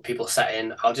people set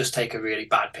in. I'll just take a really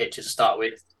bad picture to start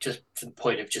with, just to the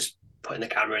point of just putting the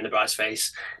camera in the bride's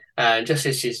face. Just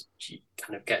as she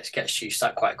kind of gets used to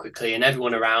that quite quickly, and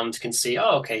everyone around can see,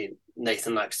 oh, okay,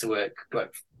 Nathan likes to work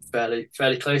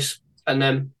fairly close. And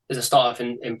then as I start off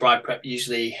in bride prep,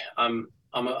 usually I'm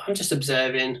just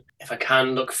observing. If I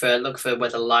can, look for where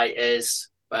the light is,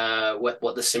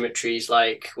 what the symmetry is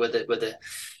like, where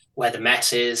the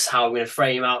mess is, how I'm going to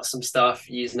frame out some stuff,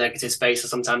 use negative space, or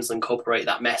sometimes incorporate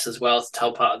that mess as well to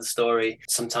tell part of the story.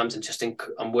 Sometimes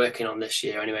I'm working on this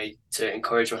year anyway to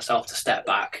encourage myself to step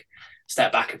back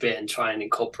a bit and try and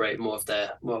incorporate more of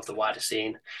the wider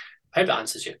scene. I hope that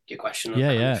answers your question.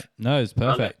 Yeah. No, it's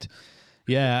perfect.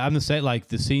 Yeah, I'm the same. Like,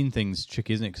 the scene thing's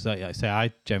tricky, isn't it? Because I say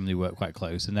I generally work quite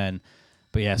close, and then,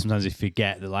 but yeah, sometimes if you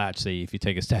get that, like, actually, if you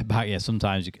take a step back, yeah,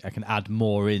 sometimes I can add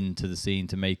more into the scene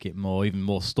to make it even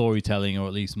more storytelling, or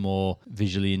at least more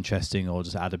visually interesting, or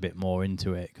just add a bit more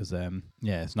into it. Because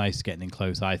yeah, it's nice getting in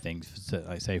close, I think, like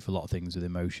I say, for a lot of things with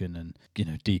emotion and, you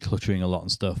know, decluttering a lot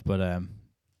and stuff. But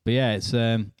yeah, it's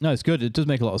no, it's good. It does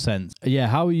make a lot of sense. Yeah,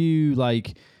 how are you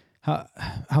like?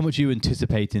 How much are you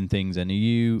anticipating things, and are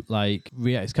you like?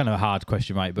 Yeah, it's kind of a hard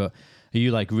question, right? But Are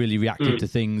you like really reactive Mm. to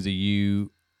things? Are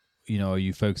you, are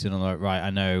you focusing on like, right, I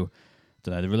know,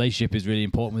 don't know, the relationship is really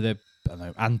important with a, I don't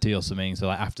know, auntie or something. So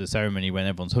like after the ceremony, when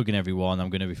everyone's hugging everyone, I'm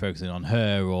going to be focusing on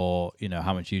her, or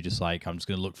how much you just like, I'm just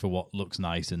going to look for what looks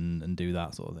nice and do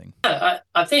that sort of thing.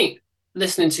 I think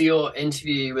listening to your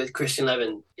interview with Christian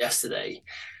Levin yesterday,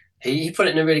 he put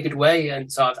it in a really good way,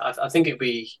 and so I think it'd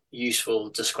be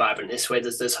useful describing it this way.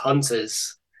 There's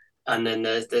hunters, and then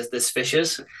there's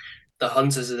fishers. The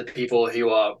hunters are the people who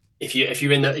are, if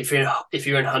you're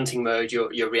in hunting mode,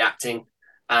 you're reacting,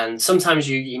 and sometimes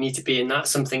you need to be in that.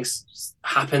 Some things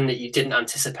happen that you didn't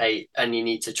anticipate, and you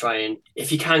need to try and,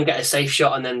 if you can, get a safe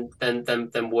shot, and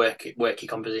then work your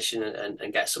composition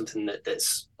and get something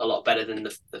that's a lot better than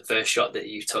the first shot that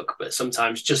you took. But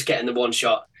sometimes just getting the one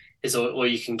shot is all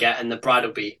you can get, and the bride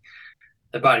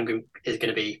and groom is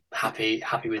going to be happy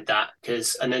with that,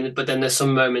 but then there's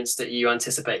some moments that you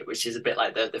anticipate, which is a bit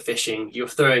like the fishing. You're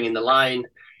throwing in the line,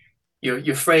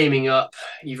 you're framing up,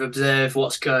 you've observed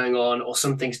what's going on, or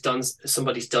somebody's done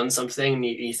something, and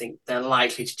you think they're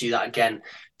likely to do that again,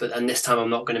 and this time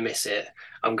I'm not going to miss it.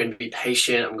 I'm going to be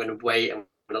patient, I'm going to wait, I'm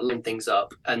going to line things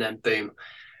up, and then boom.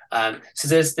 So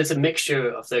there's a mixture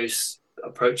of those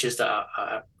approaches that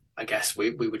I guess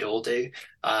we would all do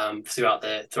throughout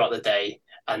the day,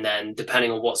 and then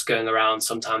depending on what's going around,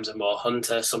 sometimes I'm more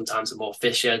hunter, sometimes I'm more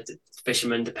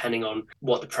fisherman, depending on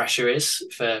what the pressure is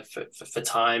for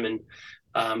time, and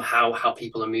how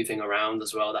people are moving around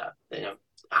as well. That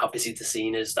how busy the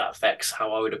scene is, that affects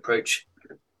how I would approach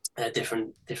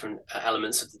different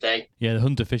elements of the day. Yeah, the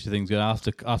hunter fisher thing's good. I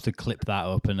have to clip that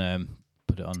up and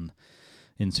put it on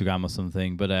Instagram or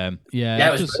something. But it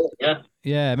was brilliant,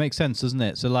 yeah, it makes sense, doesn't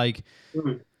it? So like,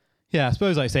 yeah, I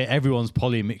suppose like say everyone's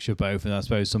probably a mixture of both, and I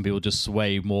suppose some people just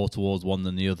sway more towards one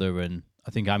than the other. And I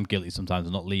think I'm guilty sometimes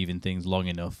of not leaving things long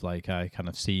enough. Like I kind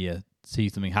of see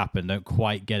something happen, don't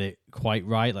quite get it quite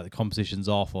right, like the composition's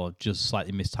off, or just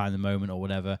slightly mistime the moment or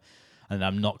whatever, and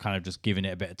I'm not kind of just giving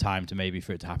it a bit of time to maybe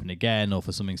for it to happen again, or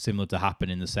for something similar to happen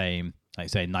in the same, like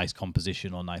say, nice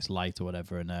composition or nice light or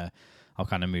whatever, and I'll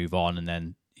kind of move on, and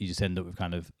then you just end up with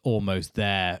kind of almost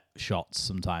there shots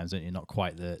sometimes, and you're not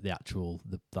quite the actual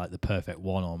the perfect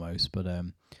one almost, but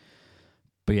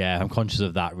yeah, I'm conscious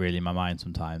of that really in my mind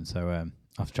sometimes, so I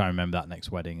have to try and remember that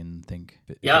next wedding and think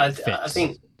I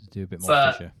think to do a bit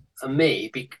more for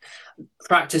me,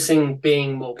 practicing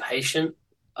being more patient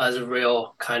as a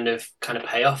real kind of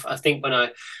payoff. I think when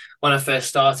I first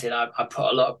started, I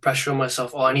put a lot of pressure on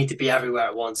myself. I need to be everywhere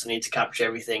at once. I need to capture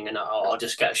everything, and I'll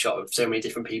just get a shot of so many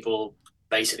different people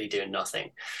basically doing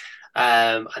nothing.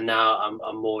 And now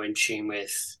I'm more in tune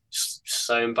with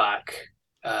slowing back,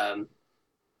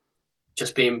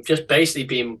 just basically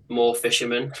being more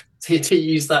fisherman to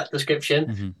use that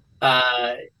description.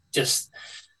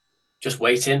 Just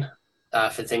waiting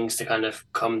for things to kind of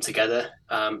come together,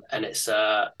 and it's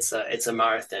a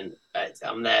marathon.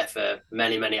 I'm there for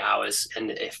many hours,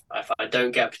 and if I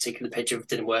don't get a particular picture, if it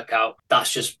didn't work out,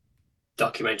 that's just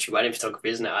documentary wedding photography,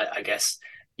 isn't it? I guess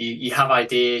you have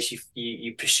ideas,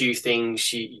 you pursue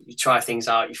things, you try things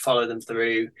out, you follow them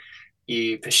through,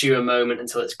 you pursue a moment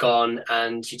until it's gone,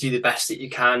 and you do the best that you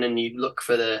can, and you look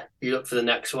for the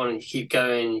next one, and you keep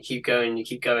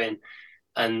going.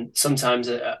 And sometimes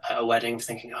at a wedding,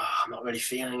 thinking, I'm not really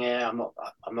feeling it. I'm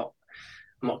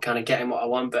not kind of getting what I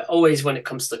want. But always when it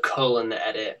comes to the cull and the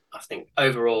edit, I think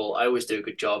overall I always do a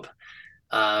good job.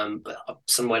 But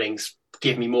some weddings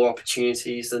give me more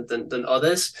opportunities than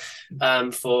others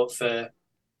to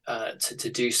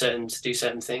do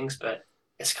certain things. But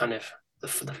it's kind of the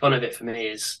fun of it for me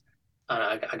is, and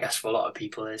I guess for a lot of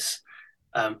people is,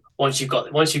 once you've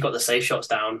got the safe shots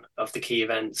down of the key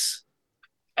events,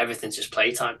 everything's just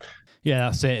playtime. Yeah,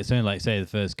 that's it. It's only like, say, the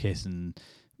first kiss, and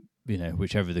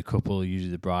whichever the couple, usually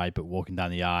the bride, but walking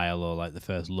down the aisle, or like the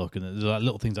first look, and there's like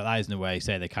little things like that, isn't there, where you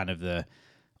say they're kind of the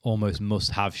almost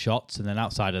must-have shots, and then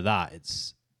outside of that,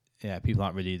 it's people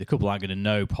aren't really, the couple aren't going to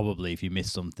know probably if you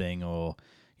missed something or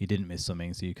you didn't miss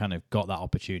something, so you kind of got that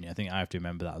opportunity. I think I have to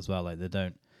remember that as well. Like they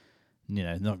don't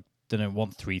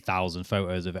want 3,000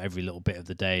 photos of every little bit of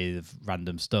the day of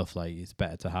random stuff. Like it's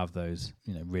better to have those,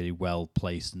 really well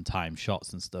placed and timed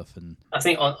shots and stuff. And I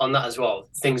think on that as well,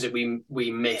 things that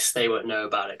we miss, they won't know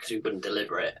about it because we wouldn't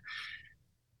deliver it.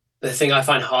 The thing I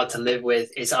find hard to live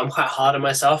with is I'm quite hard on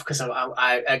myself because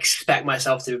I expect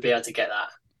myself to be able to get that,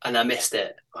 and I missed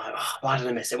it. Like, why did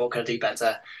I miss it? What could I do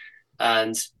better?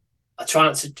 And I try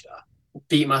not to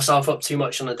beat myself up too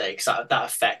much on the day, because that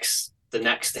affects the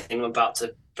next thing I'm about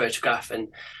to photograph. And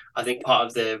I think part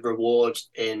of the reward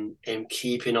in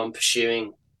keeping on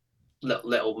pursuing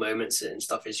little moments and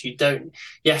stuff is you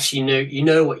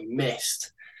know what you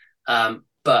missed,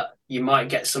 But you might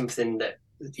get something that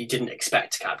you didn't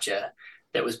expect to capture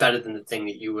that was better than the thing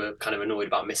that you were kind of annoyed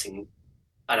about missing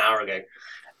an hour ago.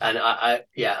 And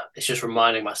it's just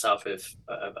reminding myself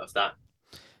of that.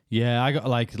 Yeah, I got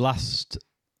like last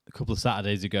couple of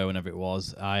Saturdays ago, whenever it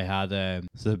was, I had it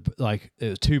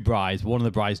was two brides. One of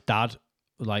the brides' dad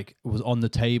was on the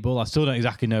table. I still don't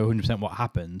exactly know 100% what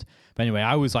happened, but anyway,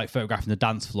 I was like photographing the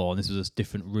dance floor, and this was a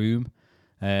different room.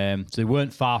 So they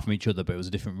weren't far from each other, but it was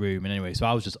a different room. And anyway, so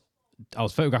I was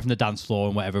photographing the dance floor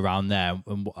and whatever around there,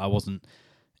 and I was in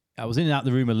and out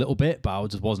the room a little bit, but I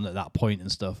just wasn't at that point and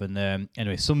stuff. And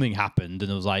anyway, something happened, and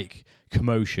there was like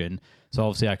commotion. So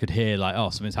obviously I could hear like, oh,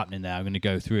 something's happening there. I'm going to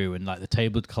go through, and like the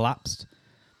table had collapsed.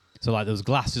 So like there was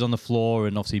glasses on the floor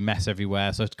and obviously mess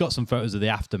everywhere. So I've got some photos of the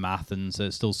aftermath, and so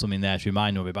it's still something there to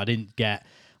remind me of it. But I didn't get,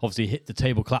 obviously hit the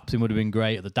table collapsing would have been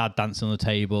great. Or the dad dancing on the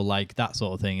table, like that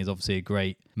sort of thing is obviously a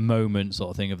great moment sort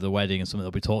of thing of the wedding and something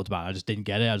that'll be talked about. I just didn't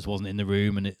get it. I just wasn't in the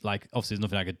room, and it like obviously there's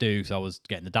nothing I could do because I was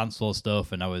getting the dance floor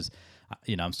stuff, and I was,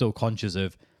 I'm still conscious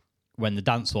of when the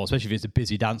dance floor, especially if it's a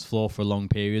busy dance floor for long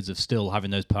periods, of still having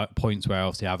those points where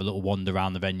obviously I have a little wander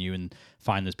around the venue and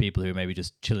find those people who are maybe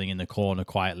just chilling in the corner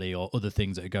quietly, or other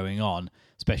things that are going on,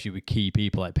 especially with key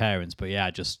people like parents. But yeah,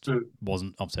 I just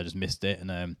wasn't, obviously I just missed it.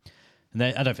 And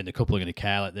I don't think the couple are going to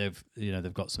care. Like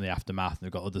they've got some of the aftermath and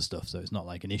they've got other stuff, so it's not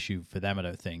like an issue for them. I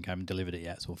don't think. I haven't delivered it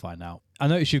yet, so we'll find out. I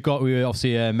noticed we were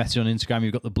obviously message on Instagram.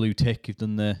 You've got the blue tick. You've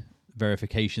done the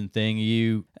verification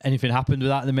thing. Anything happened with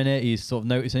that at the minute? You sort of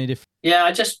notice any difference? Yeah,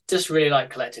 I just really like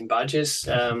collecting badges.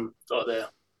 Thought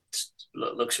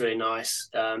looks really nice.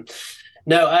 Why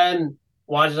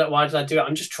did I do it?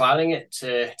 I'm just trialing it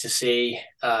to see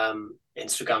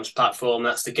Instagram's platform.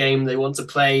 That's the game they want to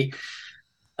play.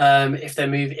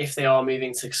 If they are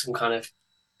moving to some kind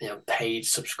of paid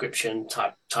subscription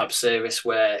type service,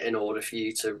 where in order for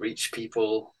you to reach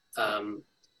people,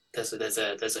 there's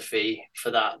a fee for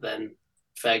that, then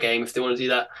fair game if they want to do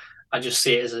that. I just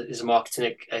see it as a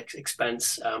marketing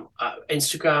expense.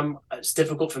 Instagram, it's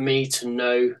difficult for me to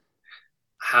know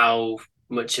how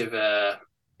much of a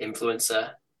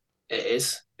influencer it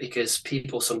is, because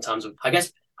people sometimes,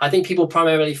 I think people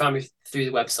primarily find me through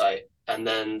the website, and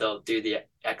then they'll do the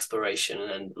exploration and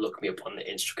then look me up on the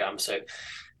Instagram. So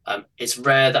it's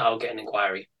rare that I'll get an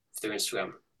inquiry through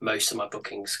Instagram. Most of my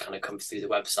bookings kind of come through the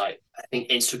website. I think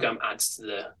Instagram adds to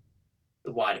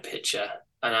the wider picture,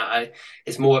 and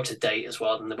it's more up to date as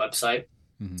well than the website.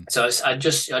 Mm-hmm. So I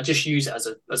just use it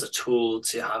as a tool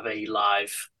to have a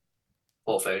live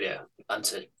portfolio and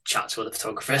to chat to other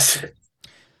photographers.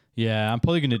 Yeah, I'm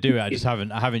probably going to do it.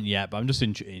 I haven't yet, but I'm just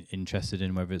interested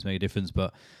in whether it's made a difference.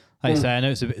 But like I say, I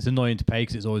know it's annoying to pay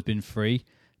because it's always been free.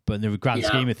 But in the grand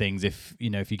scheme of things, if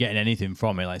you're getting anything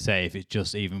from it, like say if it's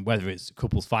just even whether it's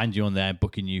couples find you on there,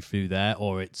 booking you through there,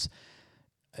 or it's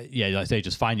like I say,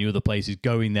 just find you other places,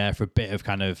 going there for a bit of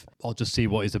kind of, I'll just see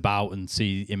what it's about and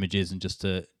see images, and just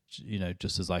to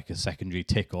just as like a secondary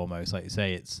tick almost. Like you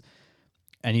say, it's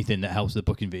anything that helps the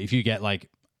booking. But if you get like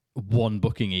one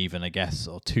booking even, I guess,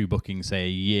 or two bookings say a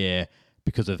year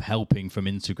because of helping from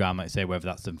Instagram, like say whether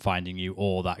that's them finding you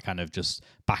or that kind of just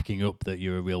backing up that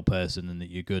you're a real person and that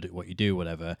you're good at what you do,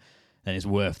 whatever, then it's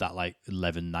worth that like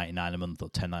 $11.99 a month or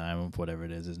 $10.99 a month, whatever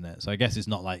it is, isn't it? So I guess it's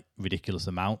not like ridiculous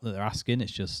amount that they're asking.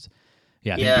 It's just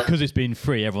I think because it's been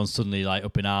free, everyone's suddenly like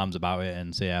up in arms about it.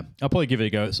 And so I'll probably give it a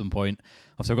go at some point.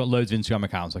 Obviously I've got loads of Instagram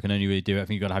accounts, so I can only really do it. I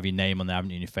think you've got to have your name on there,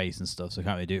 haven't you, and your face and stuff. So I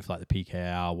can't really do it for like the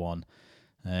PKR one.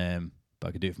 But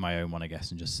I could do it for my own one, I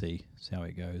guess, and just see how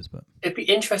it goes. But it'd be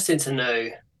interesting to know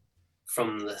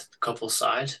from the couple's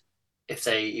side if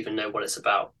they even know what it's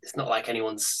about. It's not like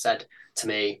anyone's said to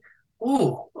me,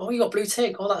 "Oh, you got blue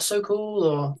tick. Oh, that's so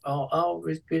cool," or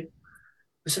we're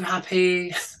so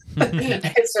happy.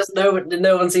 It's just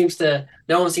no one seems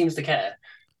to care,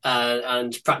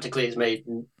 and practically it's made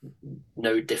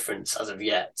no difference as of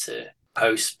yet to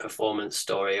post performance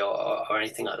story or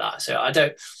anything like that. So I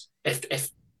don't.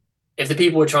 If the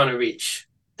people we're trying to reach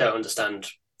don't understand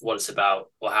what it's about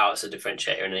or how it's a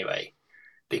differentiator in any way,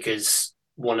 because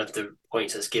one of the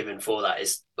points that's given for that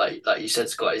is like you said,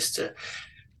 Scott, is to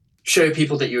show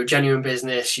people that you're a genuine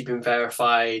business, you've been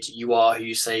verified, you are who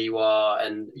you say you are,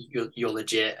 and you're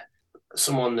legit.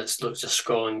 Someone that's just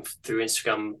scrolling through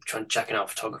Instagram checking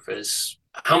out photographers,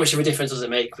 how much of a difference does it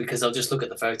make? Because they'll just look at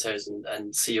the photos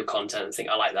and see your content and think,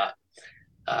 I like that.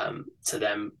 To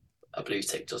them, a blue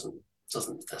tick doesn't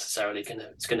necessarily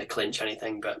gonna clinch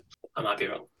anything, but I might be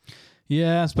wrong.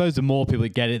 Yeah, I suppose the more people that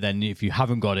get it, then if you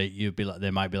haven't got it,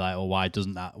 they might be like, oh, why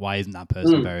isn't that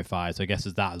person verified? So I guess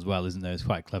there's that as well, isn't there? It's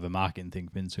quite a clever marketing thing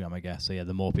for Instagram, I guess. So yeah,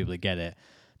 the more people that get it,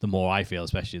 the more I feel,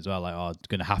 especially as well, like, oh, it's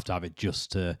going to have it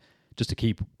just to just to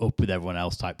keep up with everyone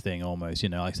else type thing almost,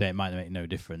 like I say, it might make no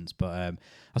difference. But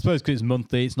I suppose because it's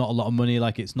monthly, it's not a lot of money,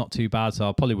 like it's not too bad. So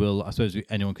I probably will, I suppose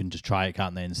anyone can just try it,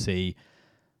 can't they, and see,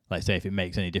 like say, if it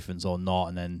makes any difference or not,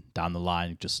 and then down the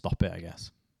line, just stop it, I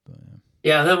guess. But,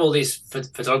 Yeah, I know all these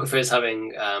photographers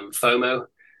having FOMO,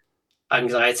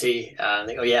 anxiety.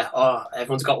 They go,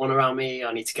 everyone's got one around me.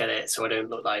 I need to get it so I don't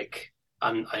look like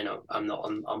I'm not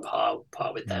on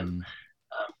par with them.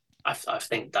 I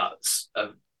think that's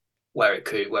where it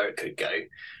could go.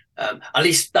 At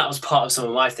least that was part of some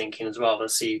of my thinking as well. I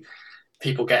see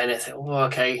people getting it. Think, oh,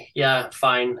 okay, yeah,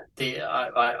 fine.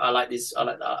 I like these. I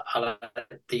like that. I like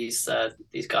these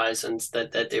guys, and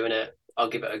they're doing it. I'll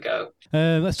give it a go.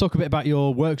 Let's talk a bit about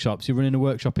your workshops. You're running a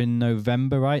workshop in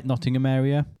November, right? Nottingham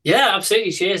area. Yeah,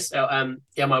 absolutely. Cheers.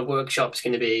 My workshop's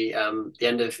going to be the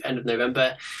end of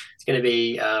November. It's going to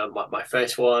be my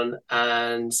first one,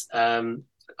 and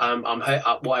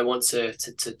what I want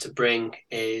to bring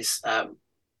is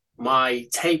my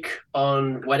take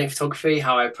on wedding photography,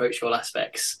 how I approach all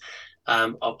aspects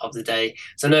of the day.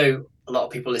 So I know a lot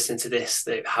of people listening to this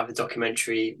that have a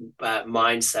documentary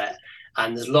mindset,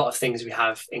 and there's a lot of things we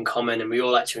have in common, and we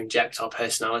all like to inject our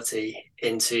personality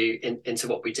into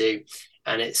what we do.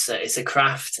 And it's a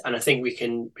craft, and I think we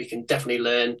can definitely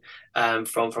learn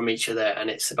from each other. And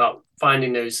it's about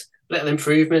finding those little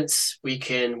improvements we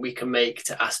can make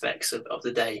to aspects of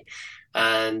the day.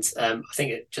 And I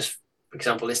think it just, for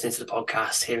example, listening to the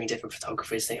podcast, hearing different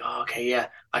photographers, think, oh, okay, yeah,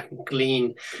 I can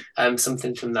glean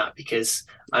something from that, because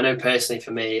I know personally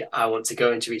for me, I want to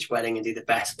go into each wedding and do the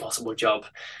best possible job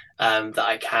that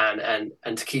I can,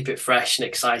 and to keep it fresh and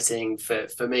exciting.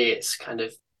 For me, it's kind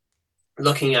of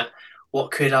looking at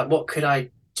what could I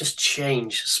just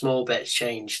change, small bits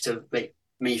change to make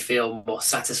me feel more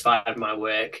satisfied with my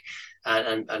work,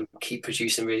 and keep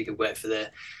producing really good work for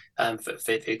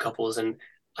the couples. And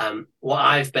what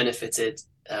I've benefited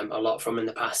a lot from in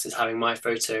the past is having my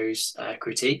photos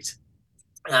critiqued,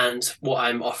 and what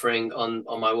I'm offering on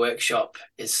my workshop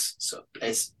is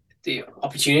the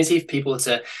opportunity for people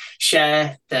to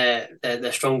share their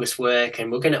strongest work,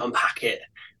 and we're going to unpack it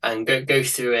and go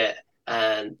through it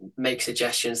and make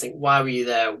suggestions. Think, why were you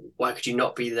there? Why could you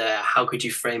not be there? How could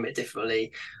you frame it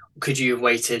differently? Could you have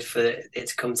waited for it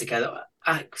to come together?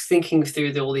 Thinking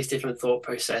through all these different thought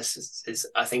processes,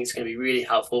 I think it's going to be really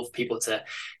helpful for people to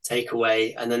take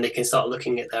away, and then they can start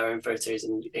looking at their own photos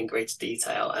in greater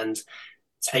detail and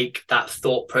take that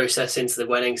thought process into the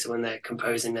wedding. So when they're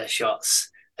composing their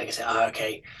shots, they can say, oh,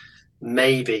 okay,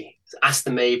 maybe, ask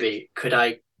them, maybe, could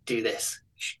I do this?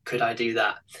 Could I do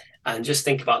that? And just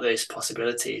think about those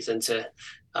possibilities. And to,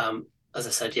 as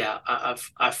I said, yeah,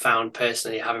 I've found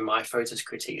personally having my photos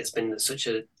critique, it's been such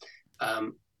a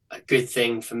good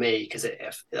thing for me, because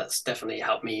that's definitely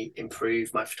helped me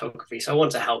improve my photography. So I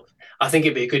want to help. I think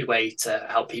it'd be a good way to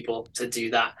help people to do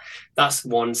that. That's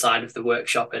one side of the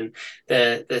workshop. And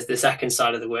the second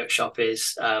side of the workshop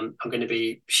is I'm going to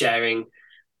be sharing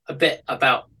a bit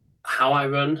about how I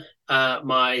run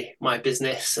my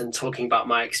business, and talking about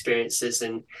my experiences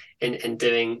in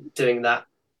doing that,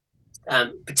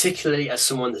 particularly as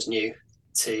someone that's new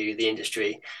to the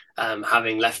industry,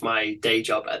 having left my day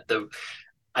job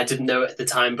I didn't know at the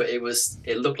time, but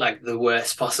it looked like the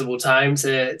worst possible time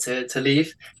to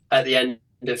leave at the end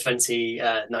of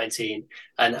 2019,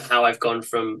 and how I've gone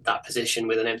from that position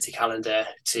with an empty calendar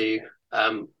to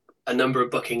a number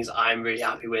of bookings I'm really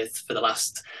happy with for the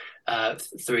last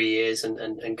 3 years,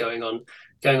 and going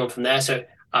on from there. So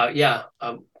I'm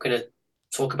going to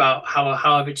talk about how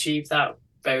I've achieved that,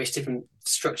 various different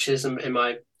structures in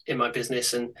my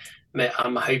business, and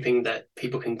I'm hoping that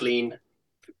people can glean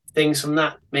things from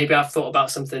that. Maybe I've thought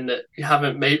about something that you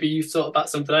haven't, maybe you've thought about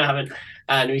something I haven't,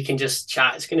 and we can just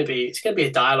chat. It's going to be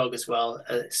a dialogue as well,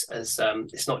 as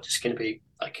it's not just going to be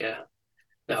like a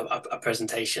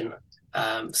presentation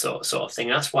sort of thing.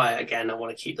 That's why, again, I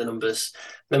want to keep the numbers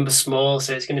small.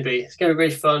 So it's going to be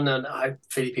really fun, and I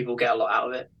feel people get a lot out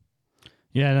of it.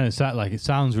 Yeah, no, it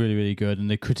sounds really, really good, and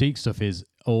the critique stuff is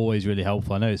always really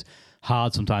helpful. I know it's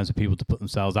hard sometimes for people to put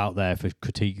themselves out there for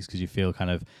critiques, because you feel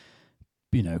kind of,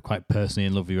 quite personally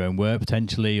in love with your own work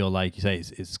potentially, or like you say,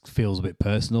 it feels a bit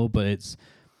personal, but it's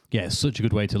such a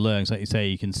good way to learn. So like you say,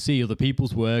 you can see other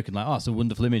people's work and like, oh, it's a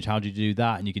wonderful image. How did you do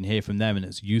that? And you can hear from them, and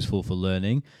it's useful for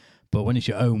learning. But when it's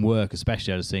your own work,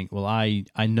 especially, I just think, well, I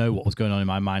know what was going on in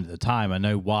my mind at the time. I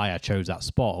know why I chose that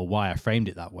spot or why I framed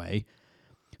it that way.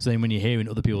 So then when you're hearing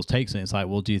other people's takes on it, it's like,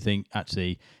 well, do you think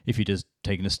actually if you're just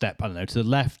taking a step, I don't know, to the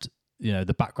left,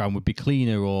 the background would be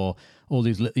cleaner, or all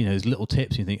these these little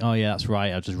tips. You think, oh yeah, that's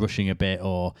right, I was just rushing a bit,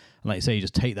 or like you say, you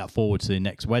just take that forward to the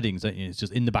next weddings, don't you? It's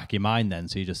just in the back of your mind then,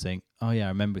 so you just think, oh yeah, I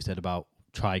remember he said about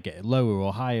try get it lower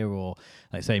or higher, or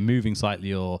like say moving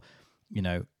slightly, or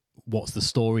what's the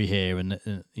story here, and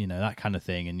that kind of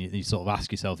thing. And you sort of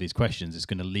ask yourself these questions. It's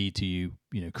going to lead to you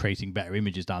creating better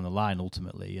images down the line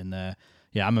ultimately. And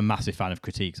I'm a massive fan of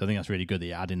critiques. I think that's really good that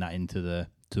you're adding that into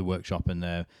the workshop,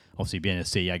 and obviously being able to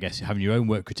see, I guess, having your own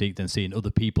work critiqued, then seeing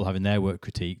other people having their work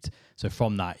critiqued. So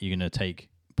from that, you're going to take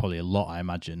probably a lot, I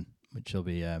imagine, which will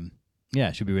be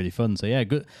it should be really fun. So yeah,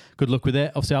 good luck with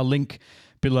it. Obviously, I'll link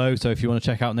below, so if you want to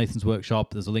check out Nathan's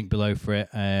workshop, there's a link below for it,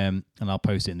 and I'll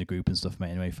post it in the group and stuff, mate,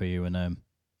 anyway, for you. And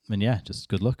just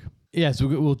good luck. Yeah, so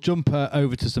we'll jump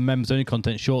over to some members only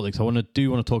content shortly, because I want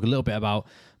to talk a little bit about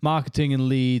marketing and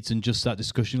leads and just that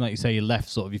discussion. Like you say, you left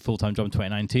sort of your full-time job in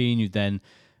 2019. You then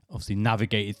obviously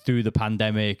navigated through the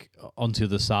pandemic onto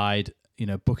the other side,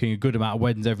 booking a good amount of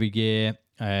weddings every year,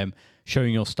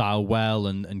 showing your style well,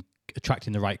 and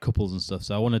attracting the right couples and stuff.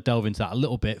 So I want to delve into that a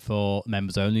little bit for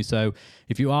members only. So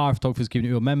if you are a Photographers Keeping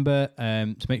It Real member,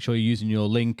 to make sure you're using your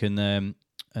link and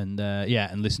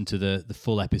listen to the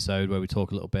full episode where we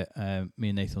talk a little bit. Me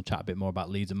and Nathan will chat a bit more about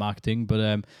leads and marketing.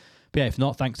 But yeah, if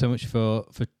not, thanks so much for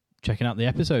checking out the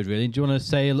episode, really. Do you want to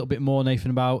say a little bit more, Nathan,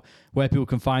 about where people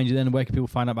can find you then, and where can people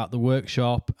find out about the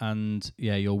workshop and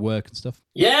your work and stuff?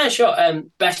 Yeah, sure.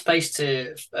 Best place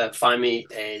to find me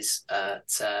is at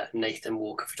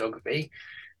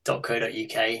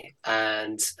nathanwalkerphotography.co.uk,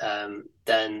 and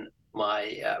then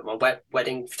my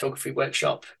wedding photography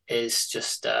workshop is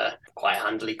just quite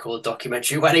handily called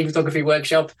Documentary Wedding Photography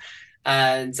Workshop,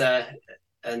 and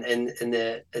in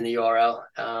the URL,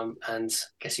 and I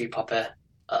guess you pop a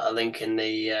link in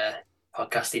the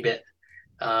podcasty bit.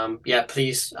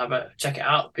 Please check it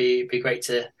out. Be great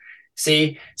to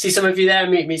see some of you there,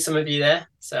 meet some of you there.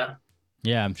 So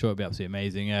yeah, I'm sure it'll be absolutely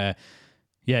amazing.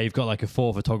 You've got like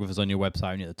 4 photographers on your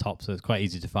website at the top, so it's quite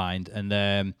easy to find. And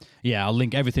I'll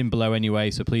link everything below anyway.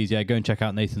 So please, go and check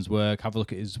out Nathan's work. Have a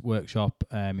look at his workshop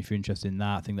if you're interested in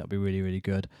that. I think that'd be really, really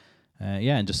good.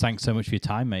 And just thanks so much for your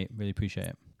time, mate. Really appreciate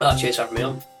it. Oh, cheers for having me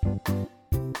on.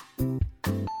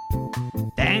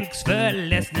 Thanks for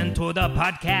listening to the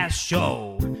podcast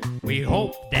show. We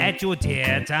hope that you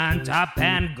did turn up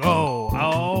and go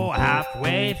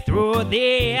halfway through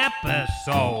the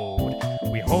episode.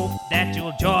 We hope that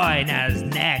you'll join us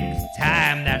next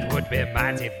time. That would be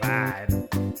mighty fine.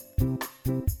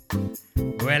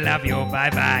 We love you.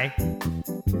 Bye-bye.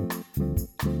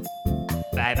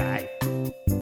 Bye-bye.